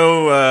 thank you. We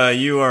know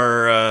you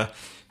are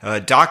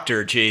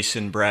Dr.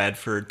 Jason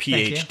Bradford,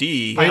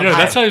 PhD. Well,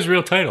 that's not his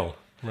real title,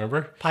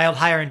 remember? Piled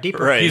higher and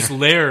deeper. Right. He's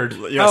Laird.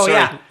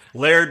 Sorry.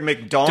 Laird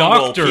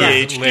McDongle, Dr.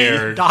 PhD.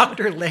 Laird.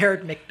 Dr.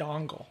 Laird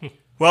McDongle.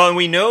 Well, and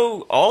we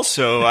know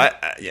also, I've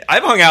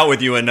hung out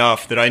with you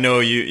enough that I know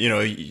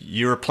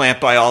you're a plant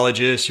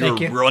biologist. You're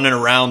Thank you. running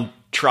around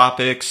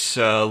tropics,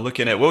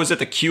 looking at, what was it,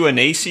 the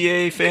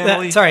Cuneaceae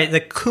family?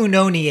 The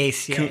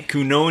Cunoniaceae.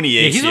 Cuneaceae.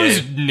 Yeah, he's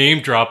always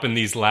name dropping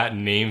these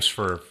Latin names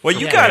for. Well,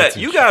 you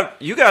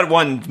got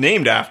one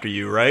named after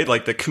you, right?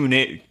 Like the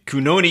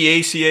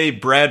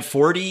Cunoniaceae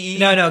bradfordii.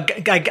 No,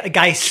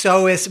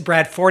 Gysois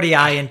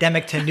bradfordii,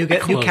 endemic to New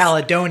Close.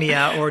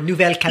 Caledonia or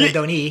Nouvelle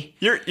Calédonie.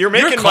 You're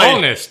making You're a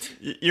colonist.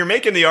 You're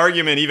making the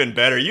argument even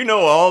better. You know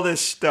all this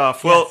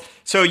stuff. Well, Yes.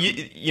 so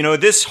you know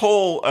this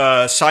whole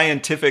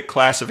scientific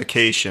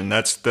classification.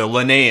 That's the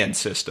Linnaean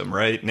system,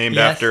 right? Named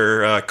Yes.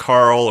 after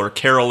Carl or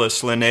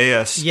Carolus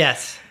Linnaeus.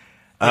 Yes.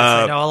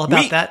 I know all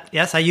about we- that.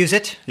 Yes, I use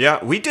it.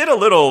 Yeah, we did a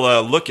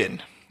little looking,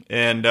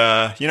 and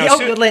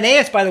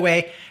Linnaeus, by the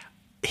way,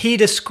 he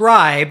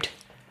described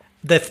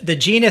the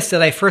genus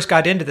that I first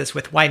got into this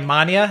with,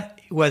 Weinmannia,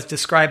 was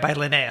described by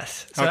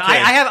Linnaeus. So Okay.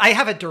 I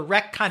have a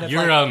direct kind of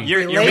Your you're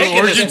relation. making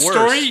origin this worse.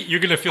 story. You're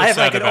gonna feel I have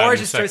sad like an about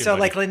origin in a story. second, So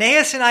buddy. like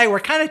Linnaeus and I were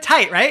kind of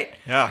tight, right?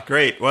 Yeah,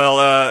 great.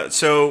 Well,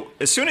 so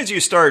as soon as you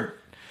start,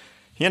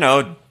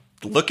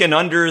 looking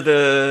under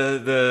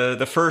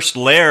the first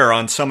layer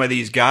on some of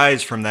these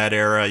guys from that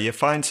era, you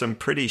find some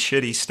pretty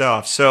shitty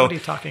stuff. So, What are you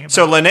talking about?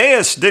 So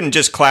Linnaeus didn't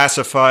just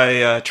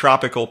classify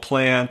tropical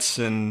plants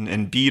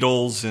and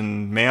beetles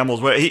and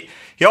mammals. Well,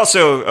 he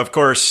also, of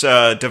course,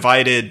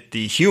 divided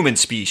the human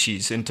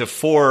species into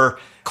 4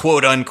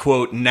 quote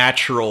unquote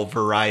natural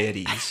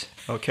varieties.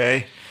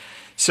 Okay.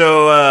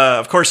 So,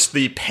 of course,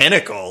 the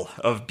pinnacle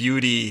of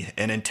beauty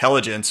and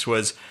intelligence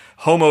was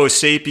Homo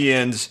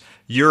sapiens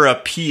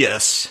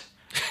europaeus.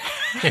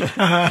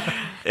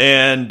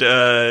 And,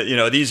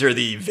 these are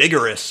the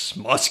vigorous,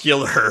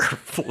 muscular,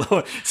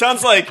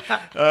 sounds like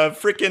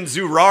frickin'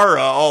 Zurara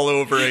all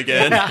over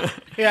again.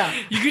 Yeah.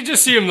 You could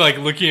just see him like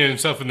looking at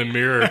himself in the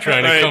mirror,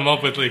 trying Right. to come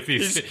up with like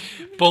these,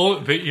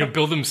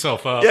 build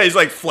himself up. Yeah, he's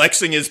like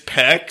flexing his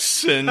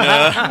pecs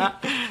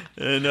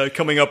and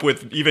coming up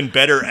with even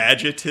better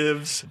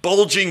adjectives.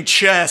 Bulging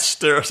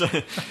chest.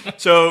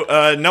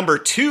 So number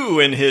 2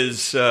 in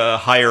his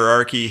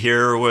hierarchy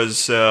here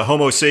was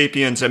Homo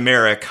sapiens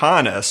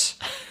americanus,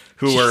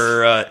 who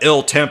were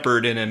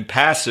ill-tempered and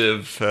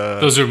impassive.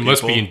 Those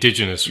must be people.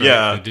 indigenous, right?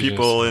 Yeah, Indigenous.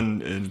 people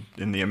in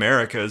the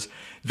Americas.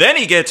 Then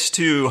he gets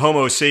to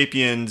Homo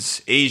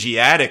sapiens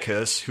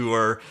Asiaticus, who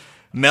are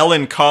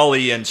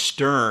melancholy and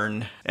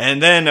stern.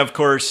 And then, of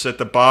course, at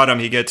the bottom,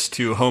 he gets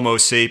to Homo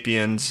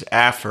sapiens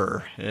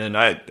Afer. And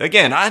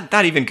I'm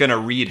not even going to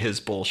read his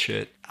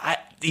bullshit.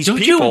 These Don't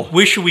people. you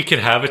wish we could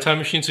have a time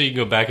machine so you can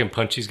go back and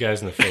punch these guys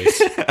in the face?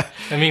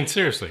 I mean,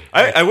 seriously.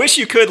 I wish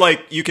you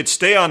could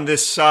stay on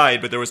this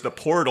side, but there was the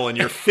portal, and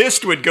your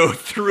fist would go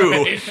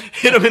through,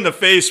 hit him in the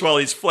face while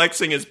he's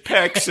flexing his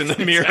pecs in the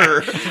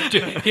mirror.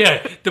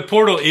 Yeah, the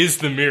portal is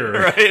the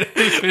mirror. Right?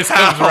 This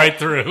comes right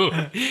through.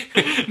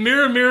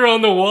 Mirror, mirror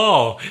on the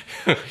wall.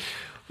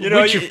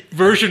 Which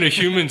version of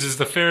humans is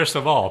the fairest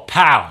of all?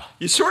 Pow.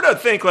 You sort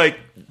of think like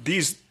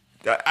these.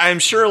 I'm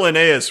sure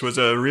Linnaeus was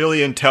a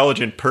really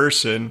intelligent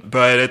person,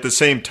 but at the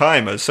same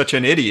time, such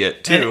an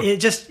idiot too.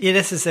 And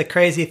this is a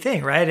crazy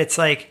thing, right? It's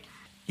like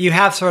you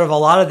have sort of a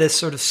lot of this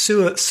sort of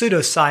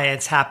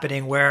pseudoscience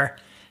happening where,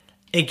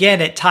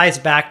 again, it ties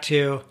back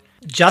to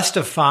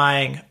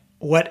justifying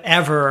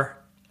whatever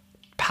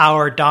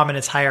power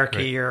dominance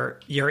hierarchy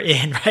you're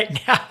in right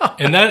now.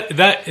 And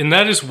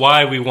that is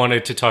why we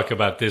wanted to talk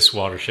about this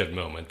watershed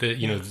moment. That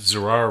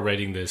Zurara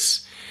writing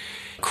this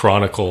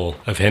chronicle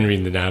of Henry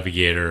the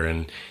Navigator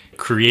and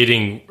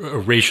creating a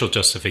racial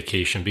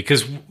justification,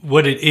 because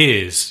what it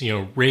is,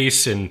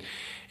 race and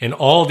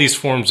all these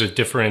forms of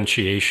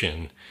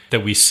differentiation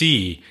that we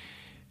see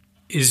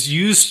is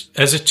used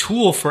as a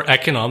tool for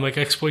economic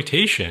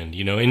exploitation,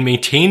 in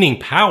maintaining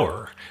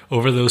power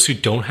over those who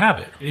don't have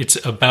it.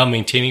 It's about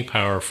maintaining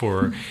power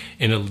for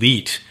an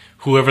elite,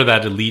 whoever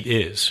that elite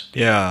is.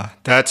 Yeah,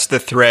 that's the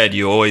thread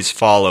you always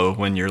follow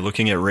when you're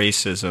looking at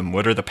racism.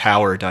 What are the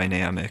power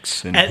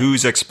dynamics and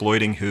who's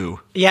exploiting who?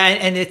 Yeah,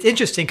 and it's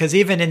interesting because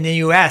even in the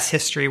U.S.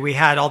 history, we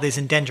had all these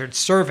indentured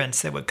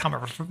servants that would come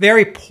over.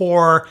 Very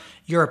poor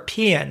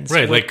Europeans.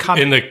 Right, would like come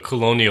in the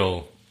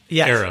colonial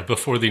Yes. era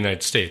before the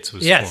United States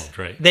was Yes, formed,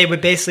 right? They would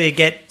basically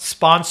get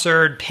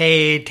sponsored,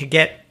 paid to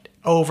get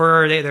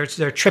over.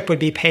 Their trip would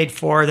be paid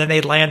for. Then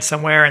they'd land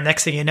somewhere, and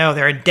next thing you know,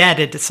 they're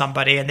indebted to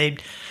somebody, and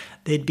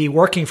they'd be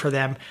working for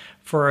them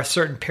for a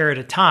certain period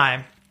of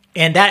time.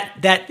 And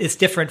that is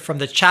different from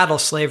the chattel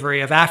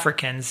slavery of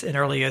Africans in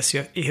early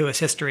U.S.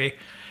 history.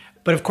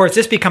 But of course,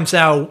 these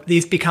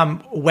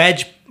become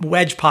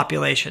wedge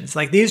populations.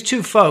 Like these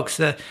two folks,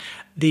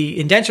 the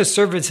indentured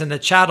servants and the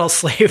chattel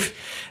slaves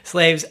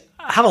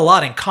have a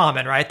lot in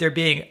common, right? They're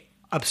being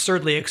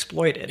absurdly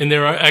exploited. And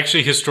there are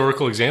actually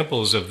historical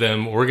examples of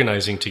them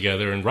organizing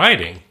together and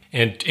writing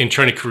and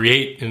trying to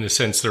create, in a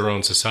sense, their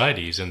own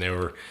societies. And they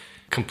were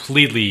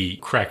completely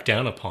cracked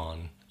down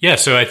upon. Yeah,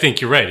 so I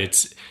think you're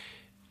right.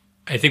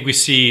 I think we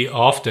see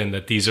often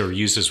that these are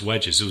used as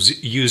wedges. It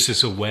was used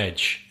as a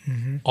wedge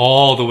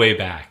all the way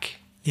back.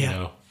 Yeah. You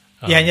know?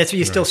 Yeah, and that's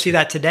you still see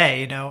that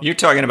today, You're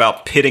talking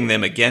about pitting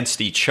them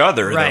against each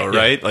other, Right. though,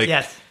 right? Like,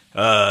 Yes.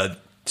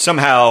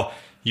 somehow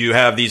you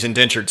have these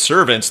indentured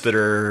servants that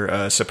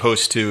are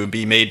supposed to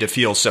be made to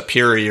feel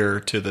superior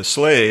to the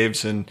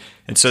slaves, and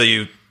so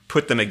you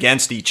put them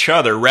against each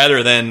other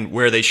rather than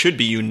where they should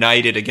be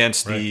united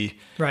against the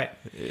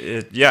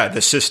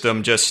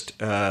system just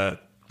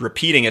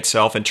repeating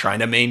itself and trying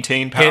to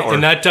maintain power.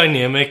 And that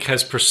dynamic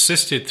has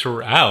persisted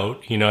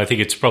throughout. I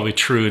think it's probably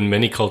true in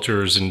many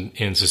cultures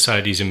and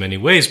societies in many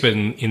ways, but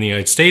in the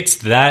United States,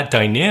 that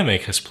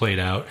dynamic has played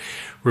out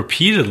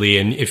repeatedly.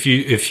 And if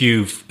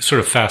you sort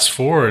of fast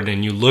forward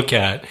and you look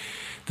at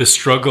the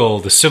struggle,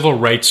 the civil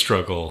rights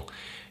struggle,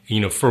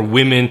 for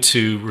women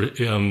to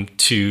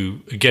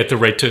get the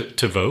right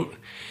to vote,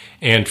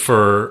 and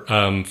for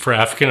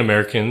African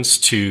Americans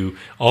to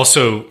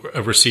also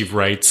receive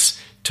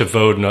rights to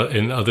vote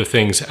and other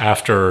things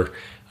after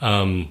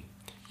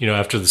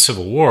the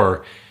Civil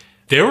War,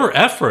 there were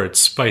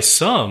efforts by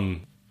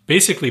some,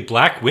 basically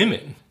black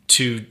women,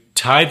 to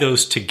tie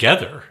those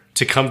together,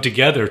 to come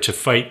together to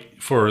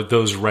fight for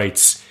those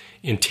rights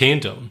in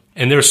tandem.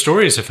 And there are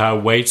stories of how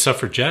white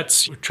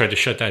suffragettes tried to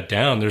shut that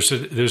down. There's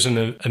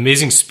an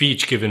amazing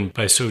speech given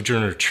by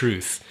Sojourner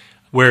Truth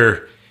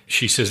where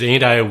she says,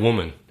 "Ain't I a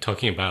woman?"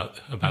 talking about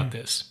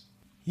this.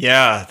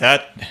 Yeah,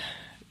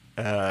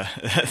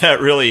 that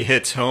really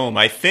hits home.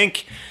 I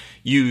think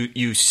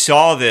you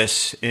saw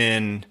this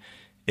in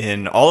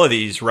all of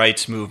these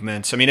rights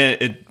movements. I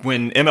mean,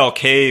 when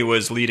MLK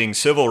was leading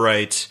civil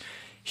rights,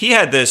 he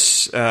had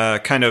this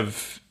kind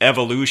of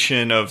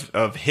evolution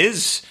of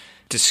his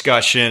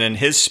discussion and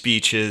his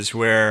speeches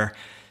where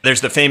there's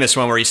the famous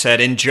one where he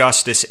said,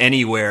 "Injustice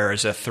anywhere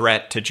is a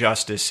threat to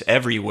justice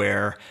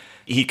everywhere."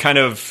 He kind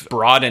of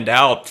broadened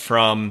out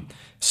from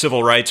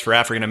civil rights for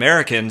African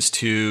Americans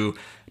to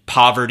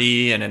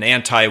poverty and an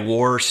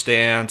anti-war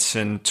stance,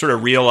 and sort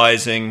of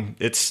realizing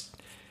it's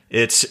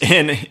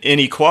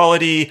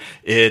inequality,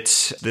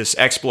 it's this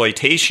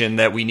exploitation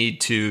that we need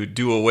to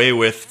do away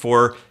with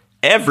for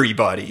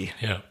everybody.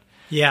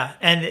 Yeah,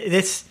 and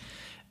this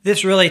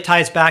really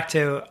ties back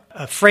to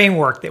a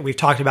framework that we've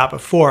talked about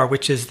before,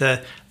 which is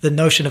the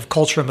notion of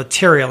cultural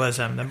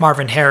materialism that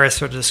Marvin Harris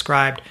sort of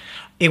described,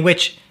 in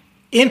which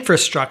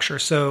infrastructure,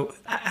 so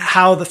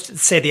how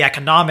the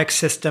economic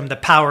system, the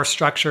power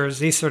structures,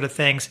 these sort of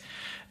things,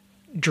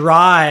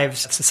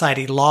 drives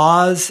society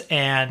laws,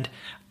 and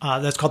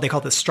they call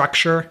the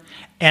structure,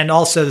 and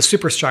also the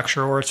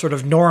superstructure, or sort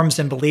of norms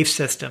and belief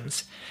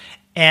systems.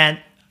 And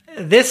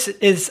this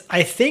is,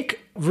 I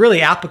think,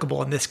 really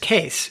applicable in this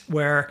case,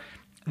 where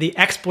the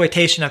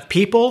exploitation of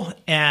people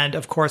and,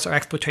 of course, our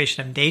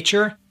exploitation of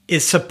nature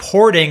is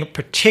supporting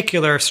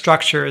particular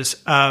structures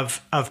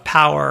of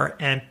power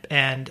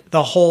and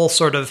the whole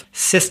sort of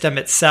system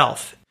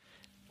itself.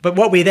 But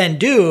what we then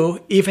do,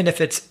 even if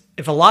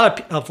a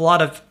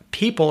lot of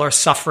people are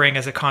suffering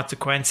as a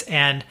consequence,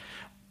 and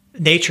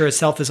nature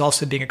itself is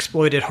also being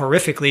exploited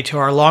horrifically to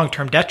our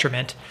long-term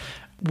detriment,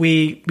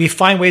 we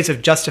find ways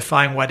of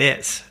justifying what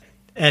is.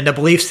 And a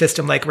belief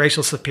system like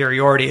racial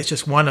superiority is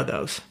just one of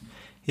those.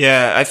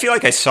 Yeah, I feel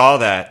like I saw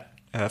that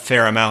a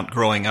fair amount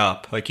growing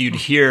up. Like, you'd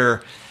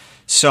hear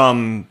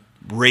some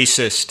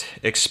racist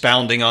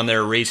expounding on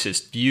their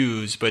racist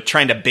views, but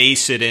trying to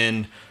base it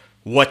in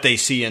what they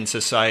see in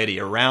society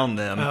around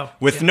them,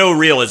 with no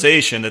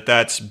realization that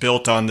that's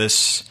built on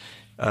this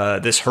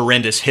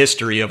horrendous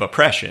history of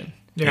oppression.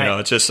 Right.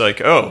 It's just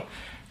like,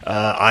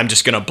 I'm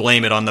just going to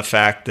blame it on the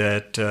fact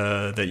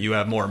that you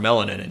have more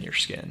melanin in your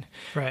skin.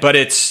 Right. But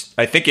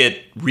I think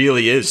it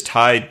really is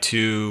tied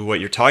to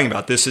what you're talking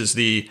about. This is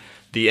the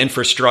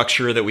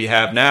infrastructure that we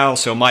have now.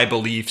 So my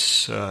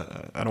beliefs,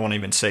 I don't want to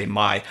even say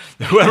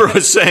whoever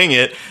was saying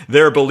it,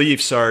 their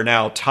beliefs are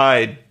now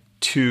tied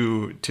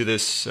to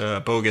this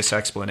bogus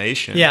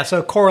explanation. Yeah,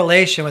 so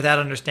correlation without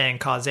understanding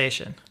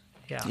causation.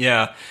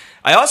 Yeah.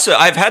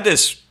 I've had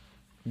this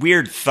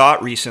weird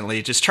thought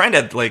recently, just trying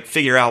to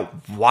figure out,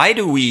 why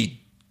do we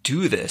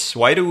do this?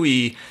 Why do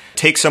we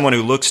take someone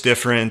who looks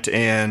different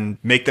and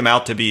make them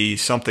out to be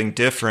something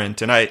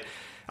different? And I've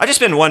just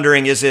been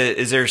wondering, are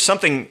there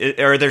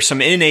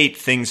some innate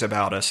things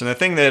about us? And the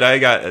thing that I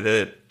got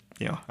that,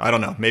 I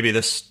don't know, maybe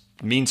this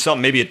means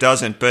something, maybe it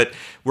doesn't, but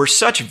we're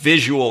such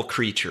visual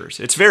creatures.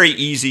 It's very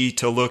easy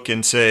to look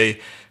and say,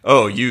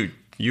 oh, you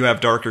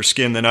have darker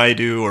skin than I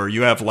do, or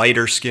you have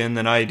lighter skin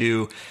than I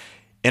do.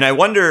 And I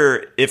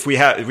wonder if we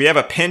have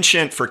a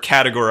penchant for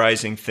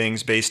categorizing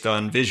things based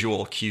on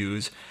visual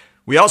cues.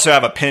 We also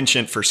have a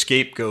penchant for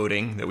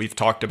scapegoating that we've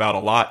talked about a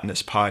lot in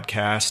this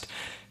podcast.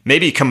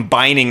 Maybe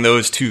combining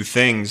those two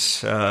things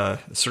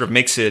sort of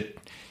makes it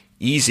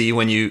easy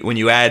when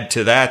you add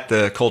to that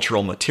the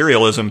cultural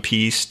materialism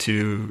piece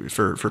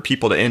for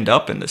people to end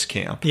up in this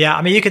camp. Yeah,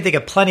 I mean, you can think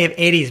of plenty of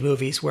 80s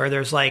movies where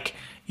there's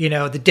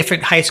the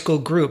different high school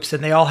groups,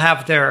 and they all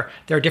have their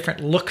different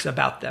looks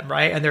about them,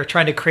 right? And they're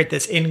trying to create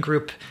this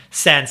in-group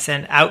sense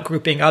and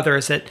out-grouping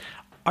others that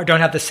or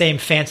don't have the same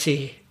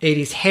fancy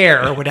 80s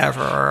hair or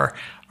whatever, or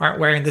aren't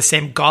wearing the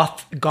same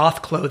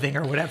goth clothing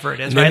or whatever it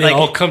is, and then right? they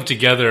all come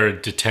together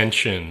at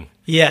detention.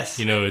 Yes.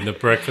 In the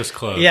Breakfast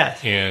Club.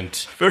 Yes. And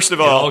first of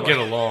they all, all get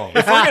along.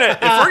 If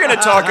we're gonna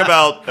talk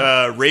about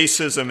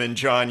racism and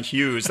John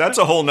Hughes, that's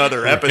a whole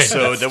nother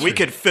episode that we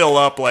could fill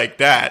up like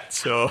that.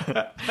 So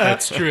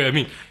that's true. I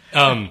mean,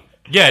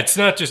 yeah, it's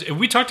not just.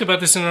 We talked about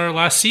this in our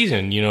last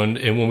season,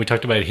 and when we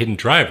talked about hidden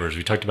drivers,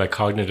 we talked about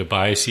cognitive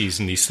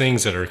biases and these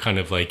things that are kind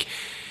of like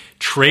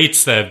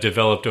traits that have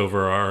developed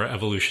over our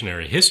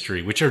evolutionary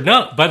history, which are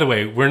not, by the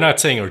way, we're not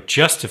saying are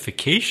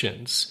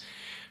justifications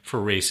for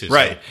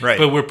racism. Right.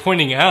 But we're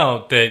pointing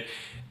out that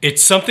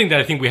it's something that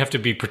I think we have to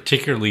be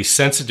particularly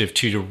sensitive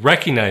to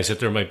recognize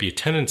that there might be a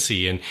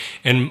tendency. And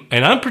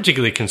I'm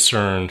particularly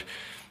concerned,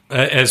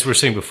 as we're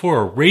saying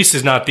before, race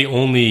is not the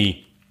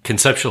only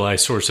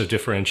conceptualized source of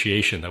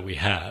differentiation that we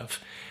have.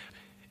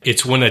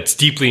 It's one that's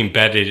deeply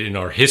embedded in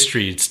our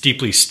history. It's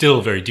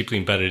still very deeply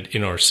embedded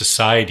in our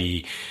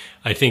society.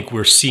 I think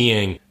we're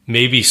seeing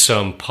maybe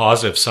some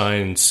positive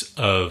signs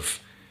of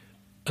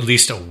at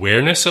least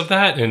awareness of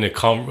that and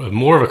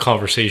more of a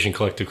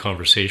collective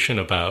conversation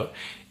about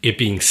it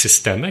being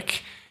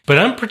systemic. But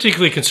I'm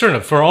particularly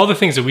concerned for all the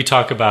things that we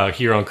talk about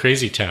here on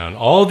Crazy Town,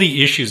 all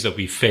the issues that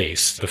we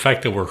face, the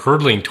fact that we're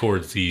hurtling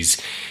towards these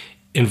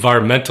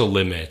environmental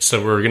limits,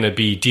 that we're going to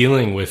be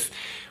dealing with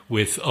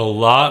a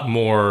lot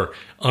more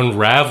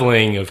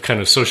unraveling of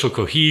kind of social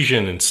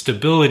cohesion and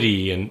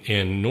stability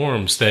and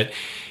norms, that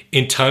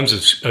in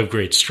times of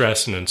great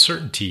stress and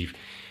uncertainty,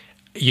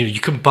 you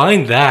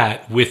combine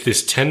that with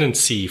this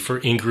tendency for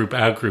in-group,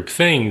 out-group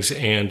things,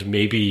 and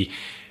maybe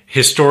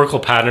historical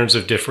patterns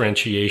of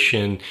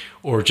differentiation,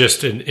 or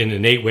just an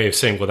innate way of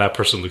saying, well, that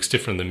person looks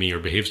different than me or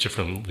behaves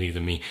differently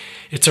than me.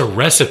 It's a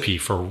recipe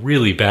for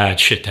really bad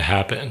shit to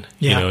happen.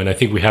 Yeah. And I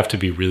think we have to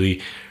be really,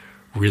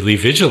 really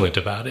vigilant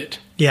about it.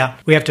 Yeah,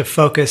 we have to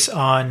focus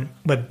on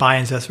what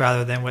binds us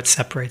rather than what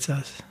separates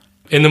us.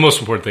 And the most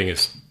important thing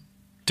is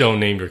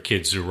don't name your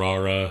kid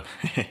Zurara.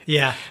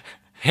 Yeah.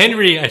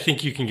 Henry, I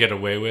think you can get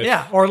away with.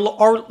 Yeah, or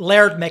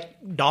Laird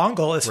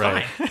McDongle is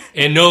fine.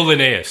 And no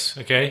Linnaeus,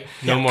 okay?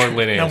 No more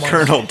Linnaeus. No more.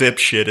 Colonel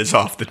Dipshit is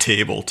off the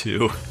table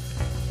too.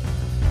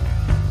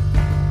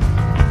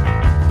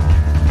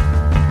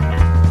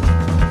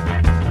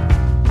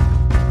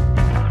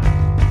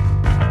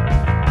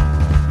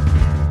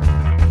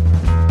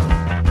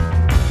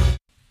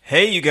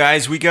 Hey, you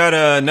guys, we got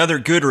another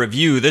good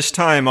review, this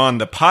time on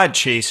the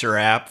Podchaser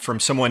app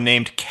from someone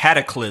named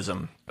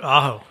Cataclysm.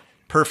 Oh.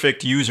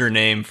 Perfect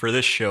username for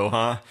this show,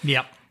 huh?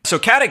 Yep. So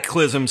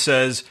Cataclysm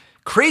says,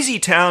 Crazy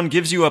Town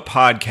gives you a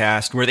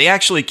podcast where they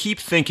actually keep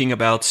thinking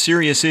about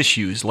serious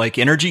issues like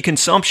energy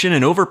consumption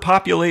and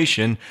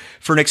overpopulation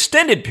for an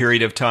extended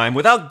period of time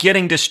without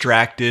getting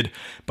distracted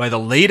by the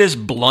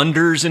latest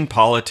blunders in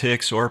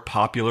politics or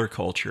popular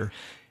culture.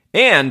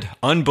 And,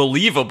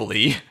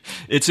 unbelievably,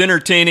 it's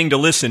entertaining to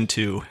listen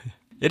to.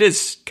 It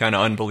is kind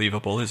of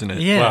unbelievable, isn't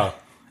it? Yeah. Wow.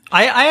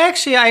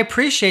 I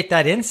appreciate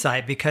that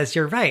insight, because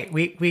you're right.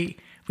 We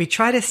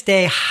try to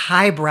stay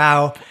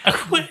highbrow.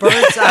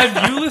 Bird's eye.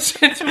 Have you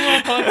listened to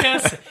our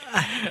podcast?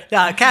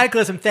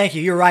 Cataclysm, thank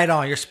you. You're right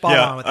on. You're spot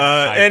on with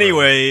that.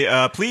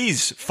 Anyway,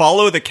 please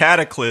follow the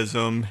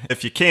Cataclysm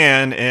if you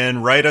can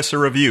and write us a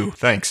review.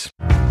 Thanks.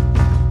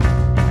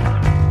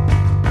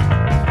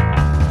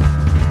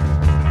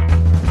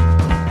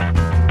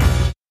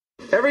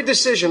 Every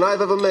decision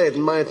I've ever made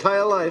in my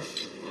entire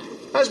life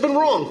has been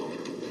wrong.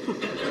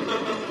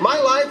 My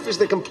life is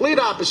the complete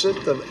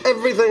opposite of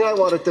everything I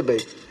want it to be.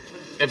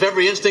 If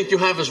every instinct you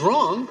have is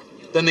wrong,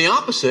 then the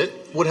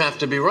opposite would have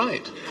to be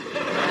right.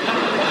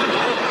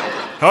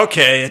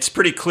 Okay, it's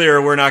pretty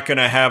clear we're not going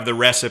to have the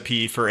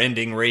recipe for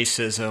ending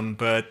racism,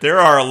 but there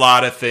are a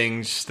lot of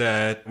things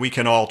that we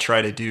can all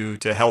try to do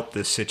to help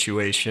this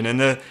situation. And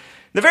the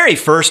very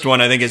first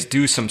one, I think, is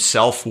do some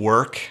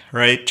self-work,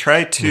 right?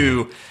 Try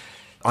to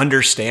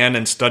understand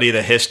and study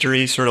the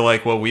history, sort of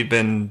like what we've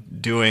been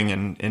doing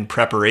in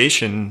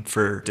preparation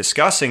for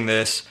discussing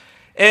this.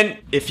 And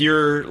if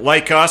you're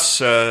like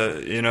us,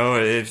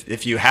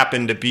 if you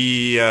happen to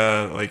be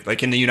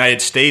like in the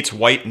United States,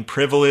 white and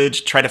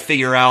privileged, try to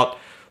figure out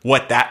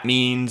what that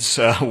means,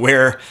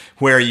 where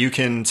you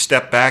can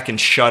step back and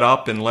shut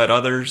up and let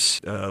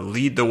others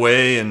lead the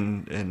way,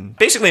 and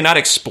basically not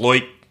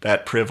exploit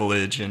that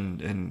privilege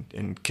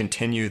and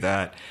continue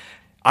that.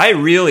 I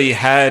really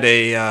had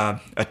a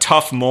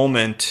tough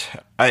moment.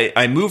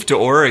 I moved to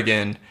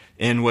Oregon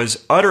and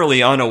was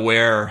utterly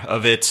unaware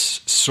of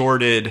its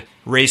sordid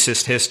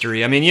racist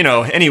history. I mean,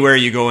 anywhere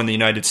you go in the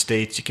United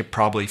States, you could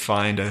probably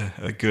find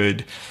a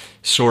good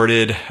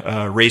sordid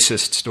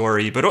racist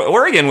story. But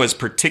Oregon was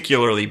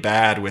particularly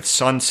bad with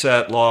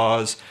sunset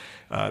laws,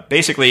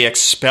 basically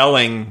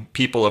expelling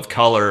people of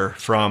color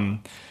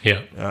from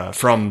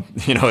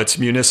its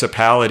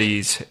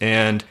municipalities.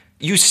 And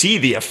you see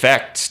the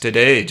effects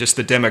today, just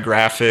the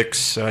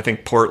demographics. I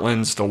think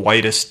Portland's the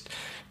whitest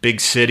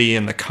big city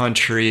in the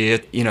country.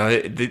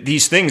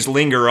 These things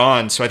linger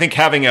on. So I think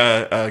having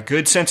a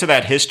good sense of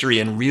that history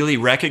and really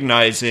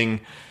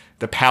recognizing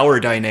the power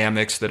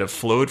dynamics that have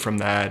flowed from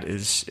that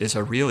is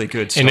a really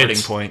good starting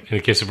point. In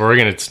the case of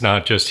Oregon, it's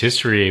not just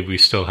history. We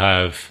still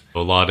have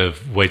a lot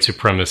of white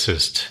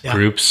supremacist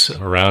groups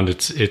around.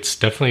 It's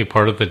definitely a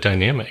part of the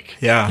dynamic.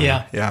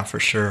 Yeah, for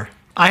sure.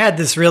 I had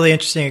this really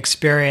interesting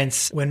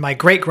experience when my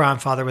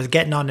great-grandfather was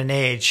getting on in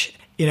age.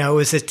 You know, it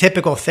was a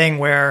typical thing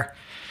where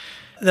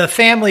the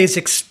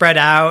families spread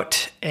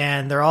out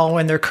and they're all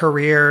in their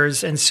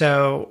careers. And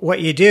so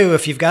what you do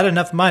if you've got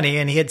enough money,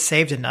 and he had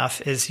saved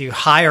enough, is you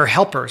hire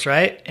helpers,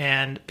 right?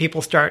 And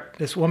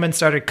this woman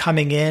started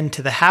coming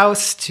into the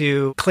house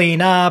to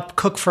clean up,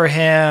 cook for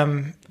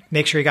him,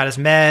 make sure he got his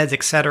meds,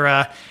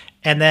 etc.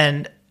 And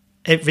then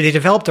they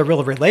developed a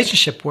real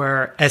relationship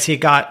where as he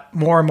got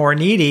more and more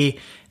needy,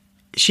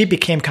 she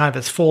became kind of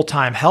his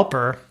full-time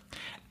helper.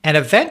 And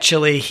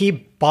eventually he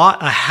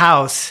bought a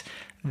house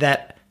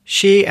that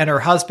she and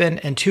her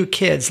husband and 2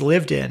 kids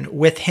lived in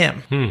with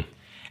him.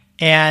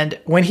 And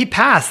when he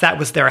passed, that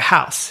was their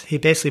house. He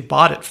basically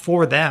bought it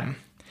for them.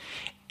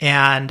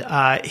 And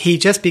he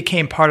just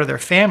became part of their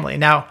family.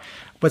 Now,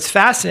 what's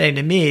fascinating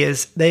to me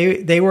is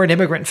they were an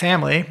immigrant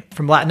family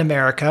from Latin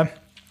America.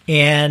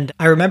 And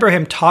I remember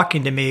him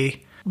talking to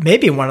me,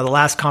 maybe one of the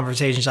last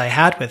conversations I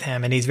had with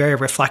him, and he's very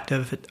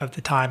reflective of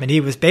the time. And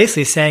he was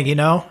basically saying, you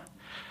know,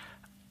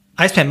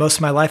 I spent most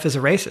of my life as a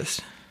racist.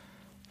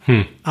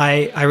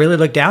 I really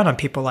look down on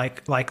people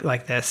like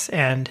this.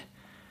 And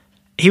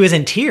he was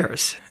in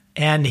tears,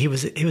 and he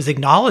was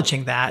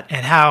acknowledging that,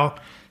 and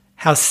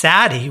how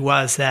sad he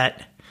was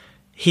that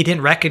he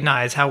didn't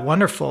recognize how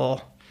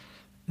wonderful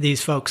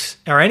these folks,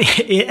 or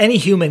any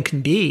human,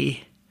 can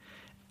be,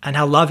 and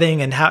how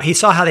loving, and how he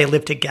saw how they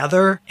lived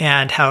together,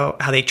 and how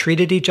they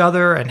treated each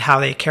other, and how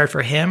they cared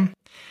for him.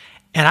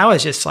 And I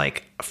was just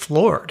like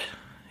floored.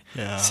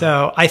 Yeah.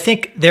 So I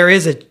think there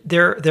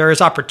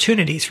is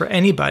opportunities for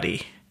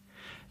anybody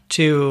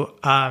to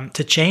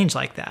change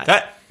like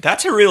that.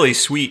 That's a really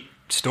sweet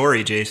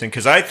story, Jason,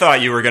 because I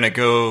thought you were going to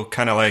go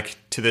kind of like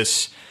to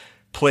this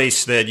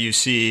place that you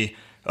see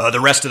the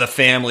rest of the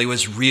family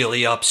was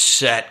really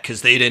upset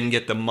because they didn't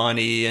get the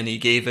money and he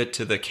gave it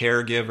to the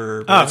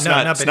caregiver. But it's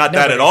not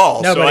that at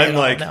all. So I'm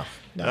like,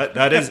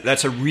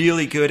 that's a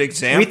really good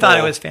example. We thought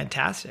it was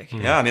fantastic.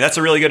 Yeah, I mean, that's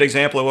a really good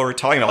example of what we're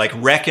talking about, like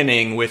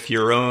reckoning with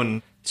your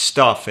own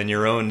stuff and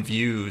your own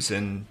views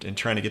and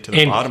trying to get to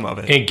the bottom of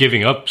it. And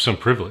giving up some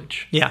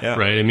privilege. Yeah.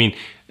 Right? I mean,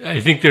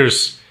 I think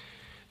there's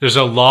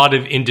a lot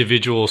of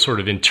individual sort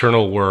of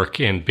internal work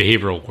and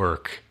behavioral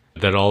work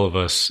that all of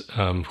us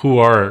who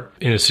are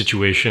in a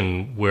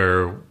situation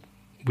where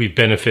we've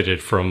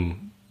benefited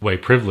from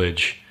white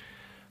privilege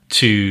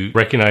to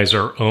recognize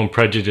our own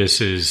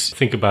prejudices,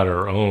 think about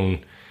our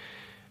own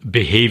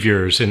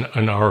behaviors and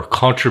our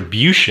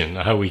contribution,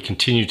 how we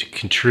continue to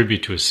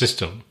contribute to a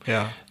system.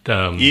 Yeah.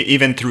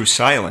 Even through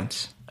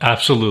silence.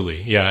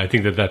 Absolutely. Yeah, I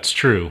think that's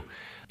true.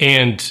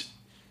 And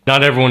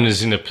not everyone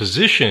is in a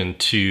position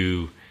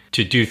to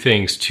do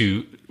things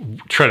to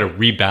try to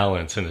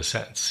rebalance in a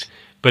sense.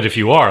 But if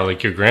you are,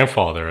 like your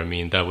grandfather, I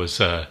mean, that was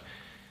a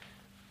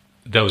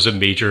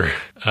major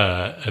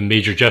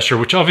gesture,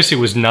 which obviously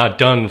was not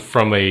done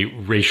from a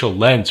racial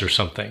lens or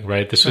something,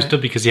 right? This was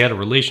done because he had a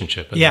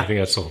relationship. And I think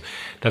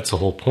that's the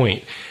whole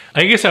point.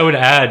 I guess I would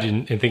add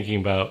in thinking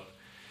about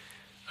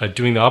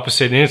doing the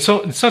opposite, and it's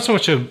not so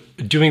much a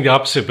doing the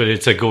opposite, but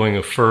it's a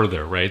going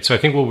further, right? So I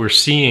think what we're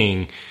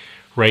seeing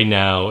right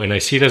now, and I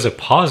see it as a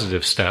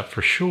positive step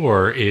for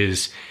sure,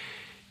 is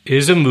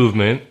a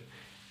movement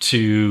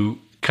to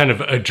kind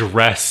of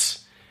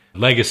address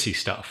legacy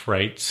stuff,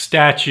 right?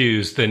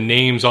 Statues, the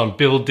names on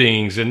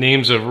buildings, the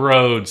names of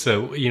roads,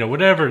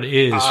 whatever it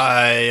is.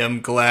 I am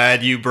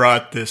glad you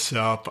brought this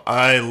up.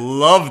 I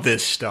love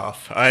this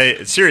stuff.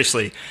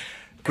 Seriously,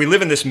 we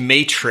live in this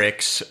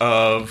matrix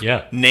of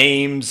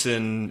names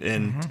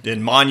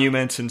and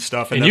monuments and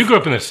stuff. And you grew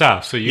up in the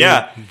South, so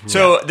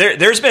So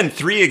there's been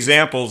 3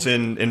 examples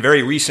in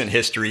very recent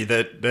history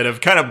that have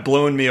kind of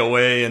blown me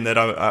away, and that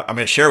I'm going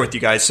to share with you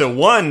guys. So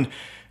one,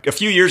 a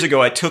few years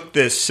ago, I took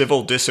this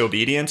civil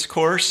disobedience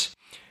course,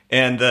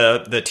 and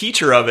the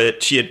teacher of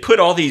it, she had put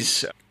all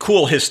these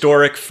cool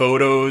historic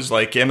photos,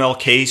 like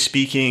MLK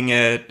speaking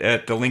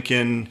at the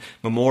Lincoln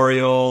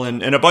Memorial,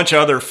 and a bunch of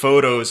other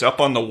photos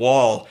up on the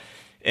wall.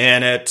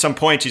 And at some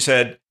point, she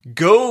said,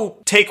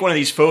 "Go take one of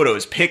these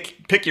photos,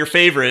 pick your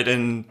favorite,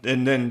 and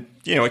then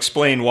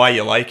explain why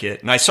you like it."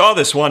 And I saw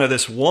this one of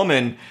this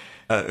woman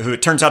who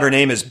it turns out her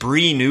name is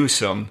Bree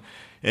Newsom.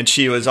 And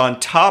she was on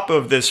top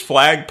of this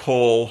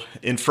flagpole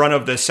in front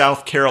of the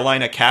South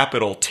Carolina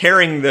Capitol,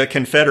 tearing the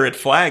Confederate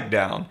flag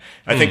down.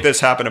 I think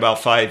this happened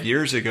about 5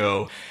 years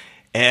ago.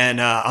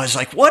 And I was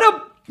like, what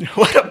a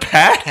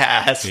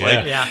badass.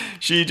 Yeah.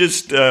 She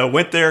just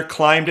went there,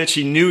 climbed it.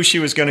 She knew she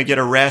was going to get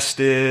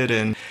arrested,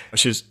 and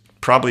she was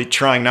probably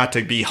trying not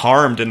to be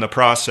harmed in the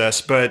process,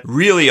 but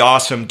really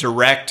awesome,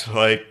 direct,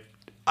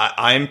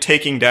 I'm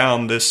taking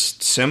down this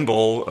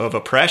symbol of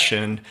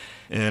oppression,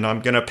 and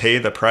I'm going to pay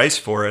the price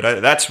for it.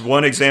 That's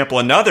one example.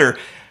 Another,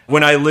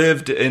 When I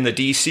lived in the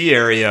D.C.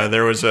 area,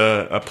 there was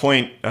a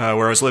point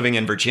where I was living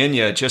in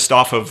Virginia just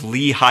off of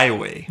Lee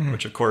Highway,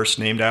 which, of course,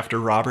 named after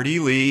Robert E.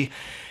 Lee.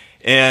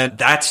 And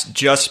that's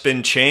just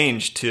been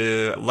changed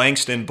to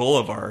Langston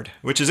Boulevard,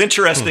 which is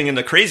interesting in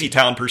the Crazy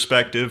Town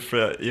perspective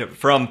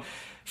from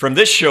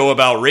this show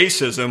about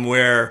racism,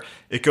 where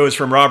it goes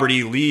from Robert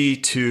E. Lee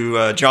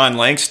to John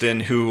Langston,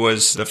 who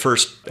was the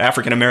first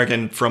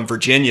African-American from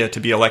Virginia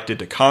to be elected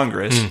to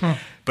Congress.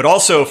 But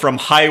also from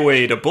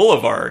highway to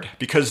boulevard,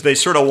 because they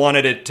sort of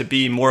wanted it to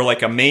be more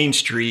like a main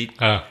street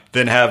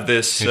than have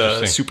this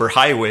super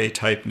highway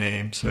type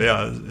name. So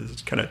yeah,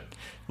 it's kind of a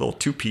little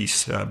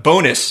two-piece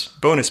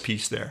bonus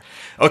piece there.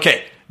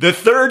 Okay, the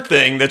third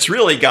thing that's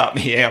really got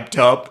me amped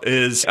up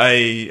is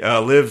I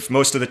live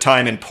most of the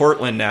time in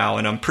Portland now,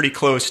 and I'm pretty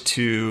close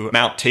to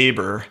Mount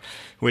Tabor,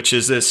 which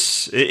is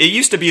this. It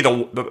used to be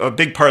a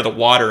big part of the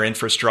water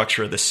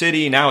infrastructure of the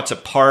city. Now it's a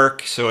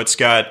park, so it's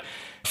got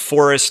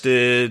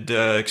forested,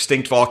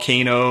 extinct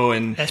volcano,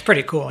 and that's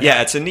pretty cool.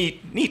 Yeah, it's a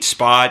neat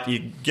spot. You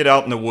get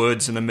out in the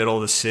woods in the middle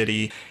of the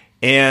city,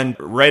 and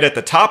right at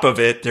the top of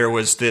it, there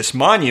was this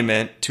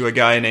monument to a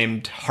guy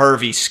named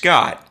Harvey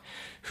Scott,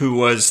 who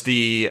was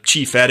the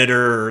chief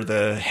editor or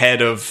the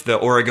head of the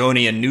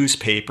Oregonian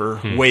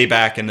newspaper way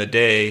back in the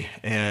day.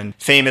 And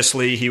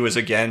famously, he was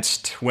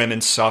against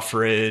women's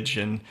suffrage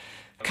and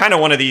kind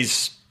of one of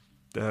these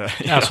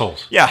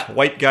assholes.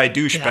 White guy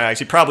douchebags. Yeah.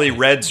 He probably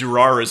read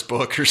Zurara's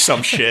book or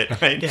some shit,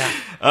 right?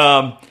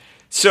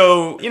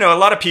 So, a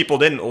lot of people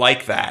didn't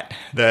like that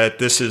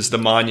this is the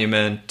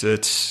monument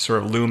that's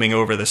sort of looming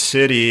over the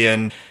city.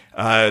 And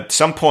at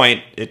some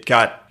point, it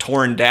got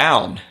torn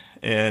down.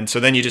 And so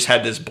then you just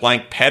had this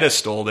blank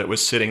pedestal that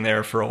was sitting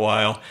there for a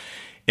while.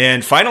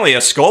 And finally,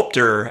 a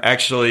sculptor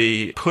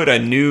actually put a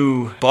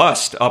new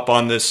bust up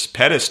on this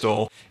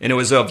pedestal, and it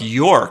was of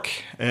York.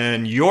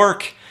 And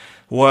York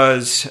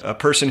was a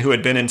person who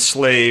had been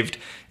enslaved,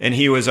 and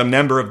he was a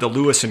member of the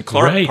Lewis and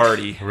Clark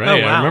Party.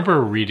 Right, I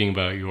remember reading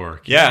about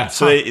York. Yeah,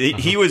 so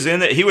he was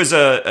in it. He was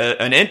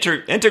an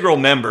integral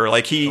member.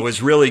 Like, he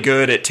was really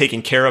good at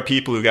taking care of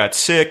people who got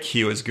sick.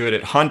 He was good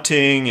at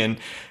hunting, and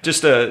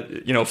just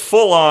a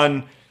full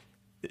on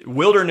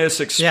wilderness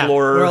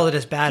explorer. Yeah, world at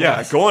his badass.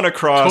 Yeah, going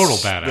across Total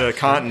badass. The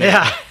continent.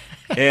 Yeah.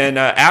 And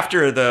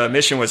after the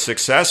mission was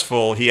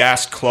successful, he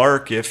asked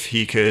Clark if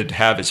he could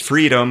have his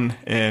freedom,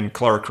 and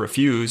Clark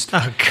refused.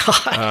 Oh,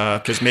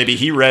 God. Because maybe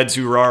he read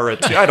Zurara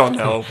too. I don't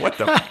know. What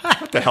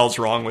the hell's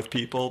wrong with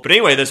people? But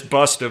anyway, this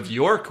bust of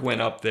York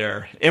went up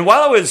there. And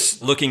while I was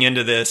looking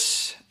into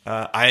this,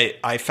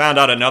 I found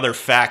out another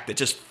fact that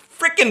just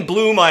freaking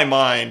blew my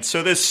mind.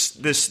 So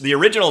the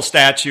original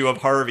statue of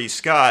Harvey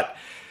Scott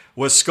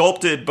was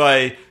sculpted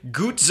by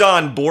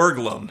Gutzon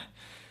Borglum,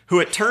 who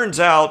it turns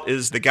out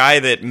is the guy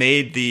that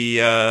made the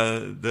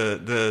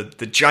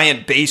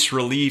giant bas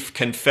relief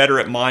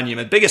Confederate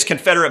monument, biggest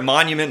Confederate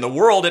monument in the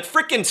world at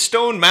frickin'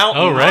 Stone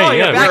Mountain. Oh, right,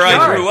 where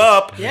I grew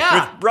up.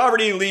 Yeah. With Robert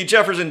E. Lee,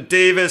 Jefferson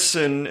Davis,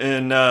 and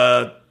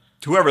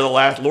whoever the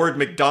last, Lord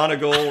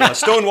McDonegal,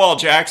 Stonewall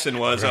Jackson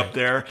was up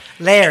there.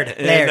 Laird.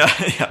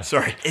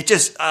 Sorry. It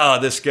just,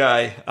 this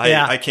guy,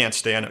 I can't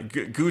stand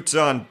it.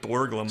 Gutzon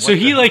Borglum. So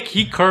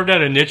he carved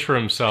out a niche for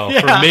himself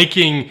for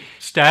making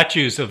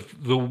statues of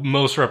the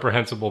most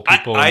reprehensible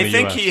people in the I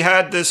think US. he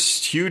had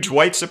this huge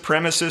white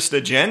supremacist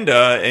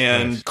agenda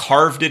and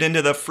carved it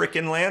into the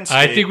frickin' landscape.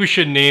 I think we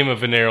should name a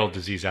venereal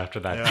disease after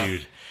that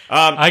dude.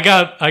 I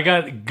got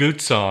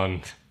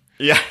Gutzon.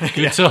 Yeah.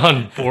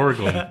 Gutzon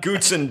Borglum.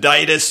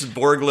 Gutzonditis,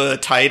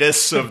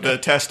 Borglatitis of the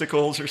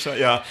testicles or so.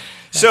 Yeah.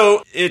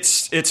 So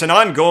it's an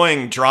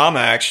ongoing drama,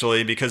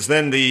 actually, because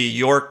then the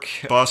York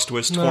bust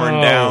was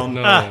torn down.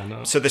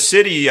 No. So the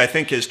city, I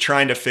think, is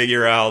trying to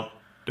figure out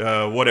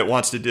what it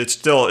wants to do. It's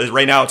still,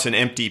 right now, it's an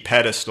empty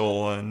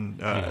pedestal.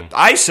 And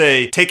I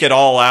say, take it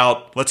all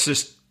out. Let's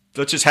just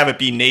have it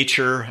be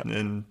nature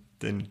and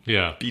then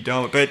be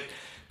done.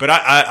 But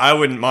I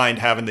wouldn't mind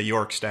having the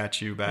York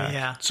statue back.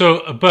 Yeah.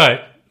 So,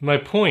 but my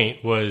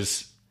point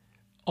was,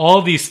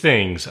 all these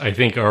things I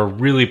think are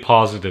really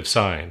positive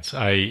signs.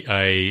 I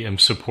am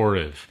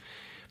supportive,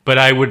 but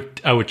I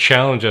would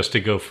challenge us to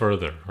go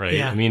further. Right?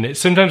 Yeah. I mean,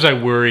 sometimes I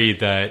worry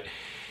that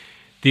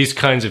these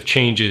kinds of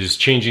changes,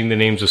 changing the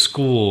names of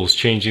schools,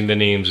 changing the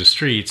names of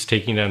streets,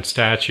 taking down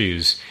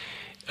statues,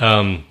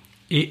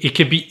 it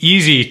can be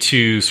easy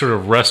to sort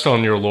of rest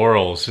on your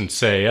laurels and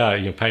say,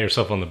 pat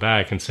yourself on the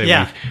back and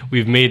say,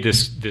 we've made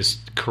this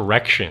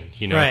correction,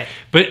 Right.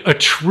 But a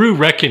true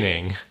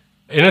reckoning,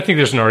 and I think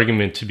there's an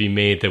argument to be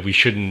made that we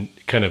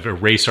shouldn't kind of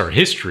erase our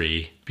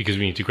history because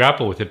we need to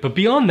grapple with it. But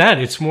beyond that,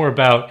 it's more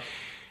about,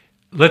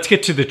 let's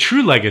get to the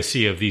true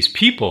legacy of these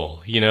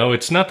people.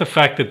 It's not the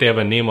fact that they have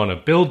a name on a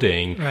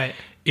building. Right.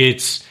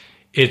 It's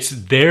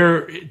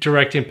their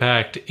direct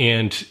impact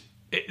and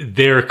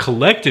their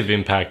collective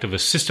impact of a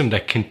system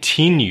that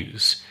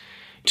continues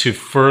to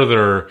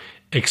further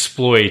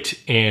exploit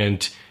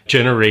and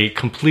generate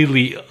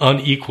completely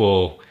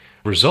unequal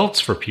results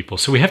for people.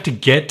 So we have to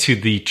get to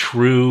the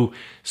true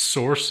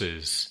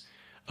sources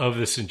of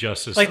this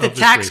injustice. Like the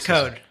tax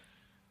code.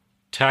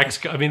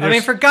 tax. I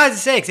mean, for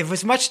God's sakes, if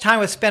as much time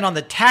was spent on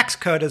the tax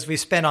code as we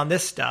spent on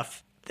this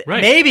stuff,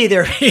 right. maybe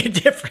there'd be a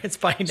difference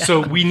by now. So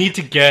we need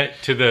to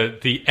get to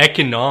the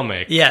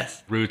economic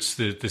yes. roots,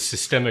 the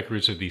systemic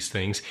roots of these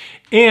things.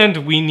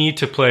 And we need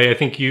to play, I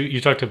think you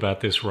talked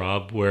about this,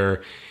 Rob,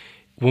 where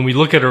when we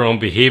look at our own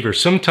behavior,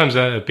 sometimes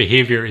that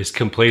behavior is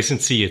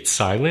complacency, it's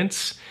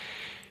silence.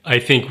 I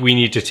think we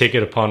need to take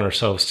it upon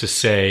ourselves to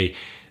say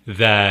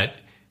that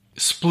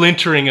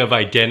splintering of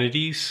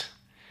identities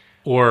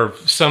or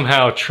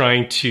somehow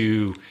trying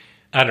to,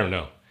 I don't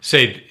know,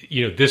 say,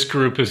 this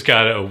group has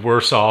got a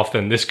worse off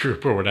than this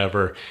group or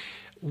whatever.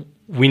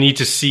 We need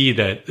to see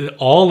that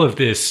all of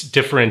this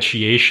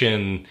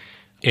differentiation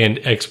and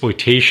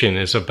exploitation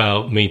is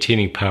about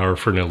maintaining power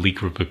for an elite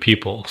group of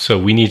people. So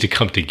we need to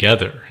come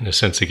together in a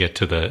sense to get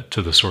to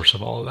the source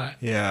of all of that.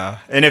 Yeah.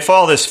 And if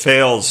all this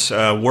fails,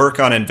 work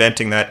on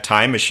inventing that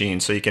time machine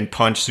so you can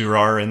punch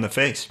Zurar in the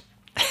face.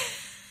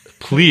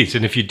 Please,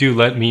 and if you do,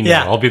 let me know.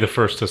 Yeah. I'll be the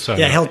first to sign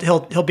up.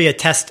 Yeah, he'll be a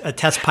test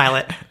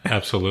pilot.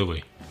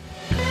 Absolutely.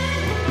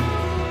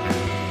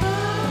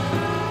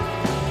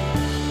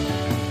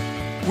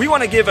 We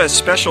want to give a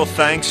special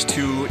thanks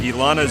to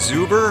Ilana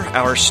Zuber,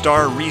 our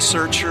star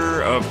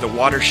researcher of the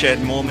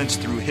watershed moments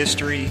through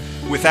history.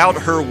 Without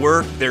her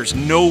work, there's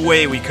no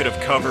way we could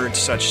have covered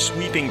such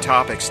sweeping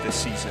topics this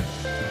season.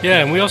 Yeah,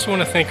 and we also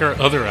want to thank our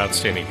other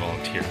outstanding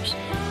volunteers.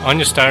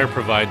 Anya Steyer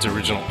provides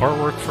original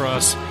artwork for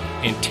us,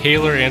 and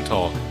Taylor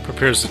Antal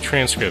prepares the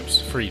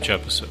transcripts for each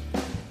episode.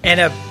 And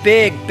a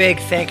big, big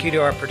thank you to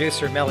our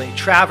producer, Melanie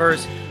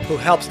Travers, who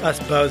helps us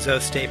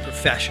bozos stay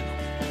professional.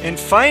 And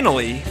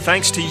finally,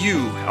 thanks to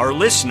you, our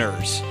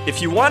listeners.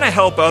 If you want to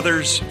help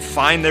others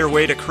find their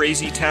way to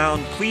Crazy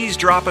Town, please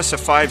drop us a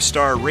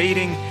 5-star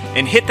rating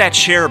and hit that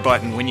share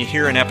button when you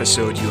hear an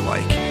episode you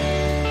like.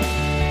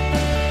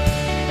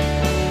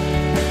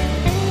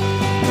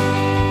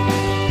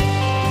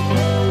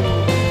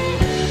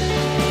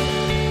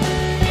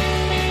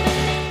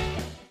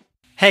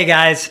 Hey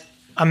guys,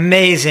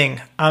 amazing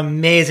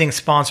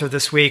sponsor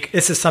this week.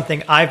 This is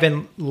something I've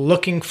been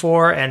looking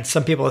for and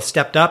some people have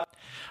stepped up.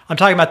 I'm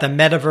talking about the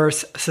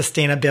Metaverse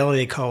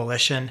Sustainability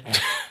Coalition.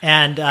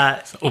 And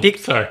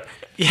sorry.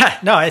 Yeah,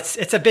 no,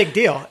 it's a big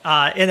deal.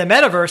 In the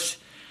metaverse,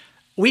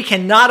 we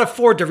cannot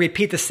afford to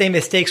repeat the same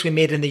mistakes we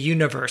made in the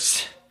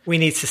universe. We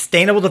need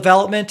sustainable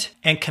development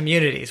and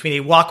communities. We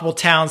need walkable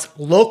towns,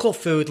 local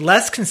food,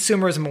 less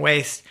consumerism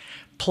waste,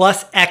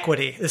 plus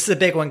equity. This is a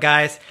big one,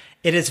 guys.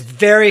 It is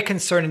very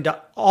concerning to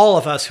all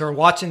of us who are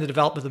watching the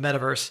development of the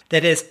metaverse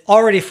that is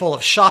already full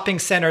of shopping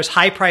centers,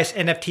 high-priced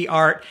NFT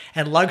art,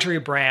 and luxury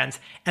brands,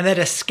 and that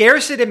a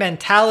scarcity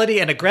mentality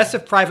and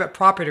aggressive private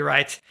property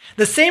rights,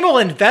 the same old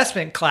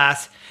investment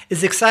class,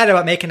 is excited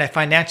about making a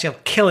financial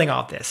killing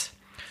off this.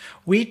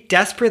 We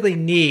desperately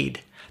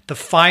need the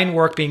fine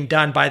work being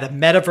done by the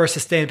Metaverse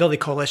Sustainability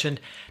Coalition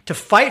to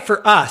fight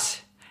for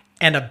us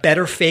and a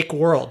better fake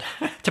world,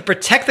 to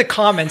protect the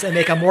commons and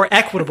make a more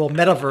equitable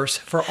metaverse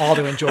for all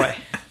to enjoy.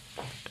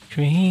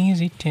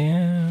 Crazy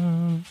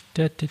town,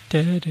 da da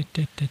da da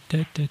da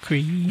da da,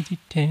 crazy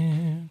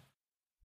town.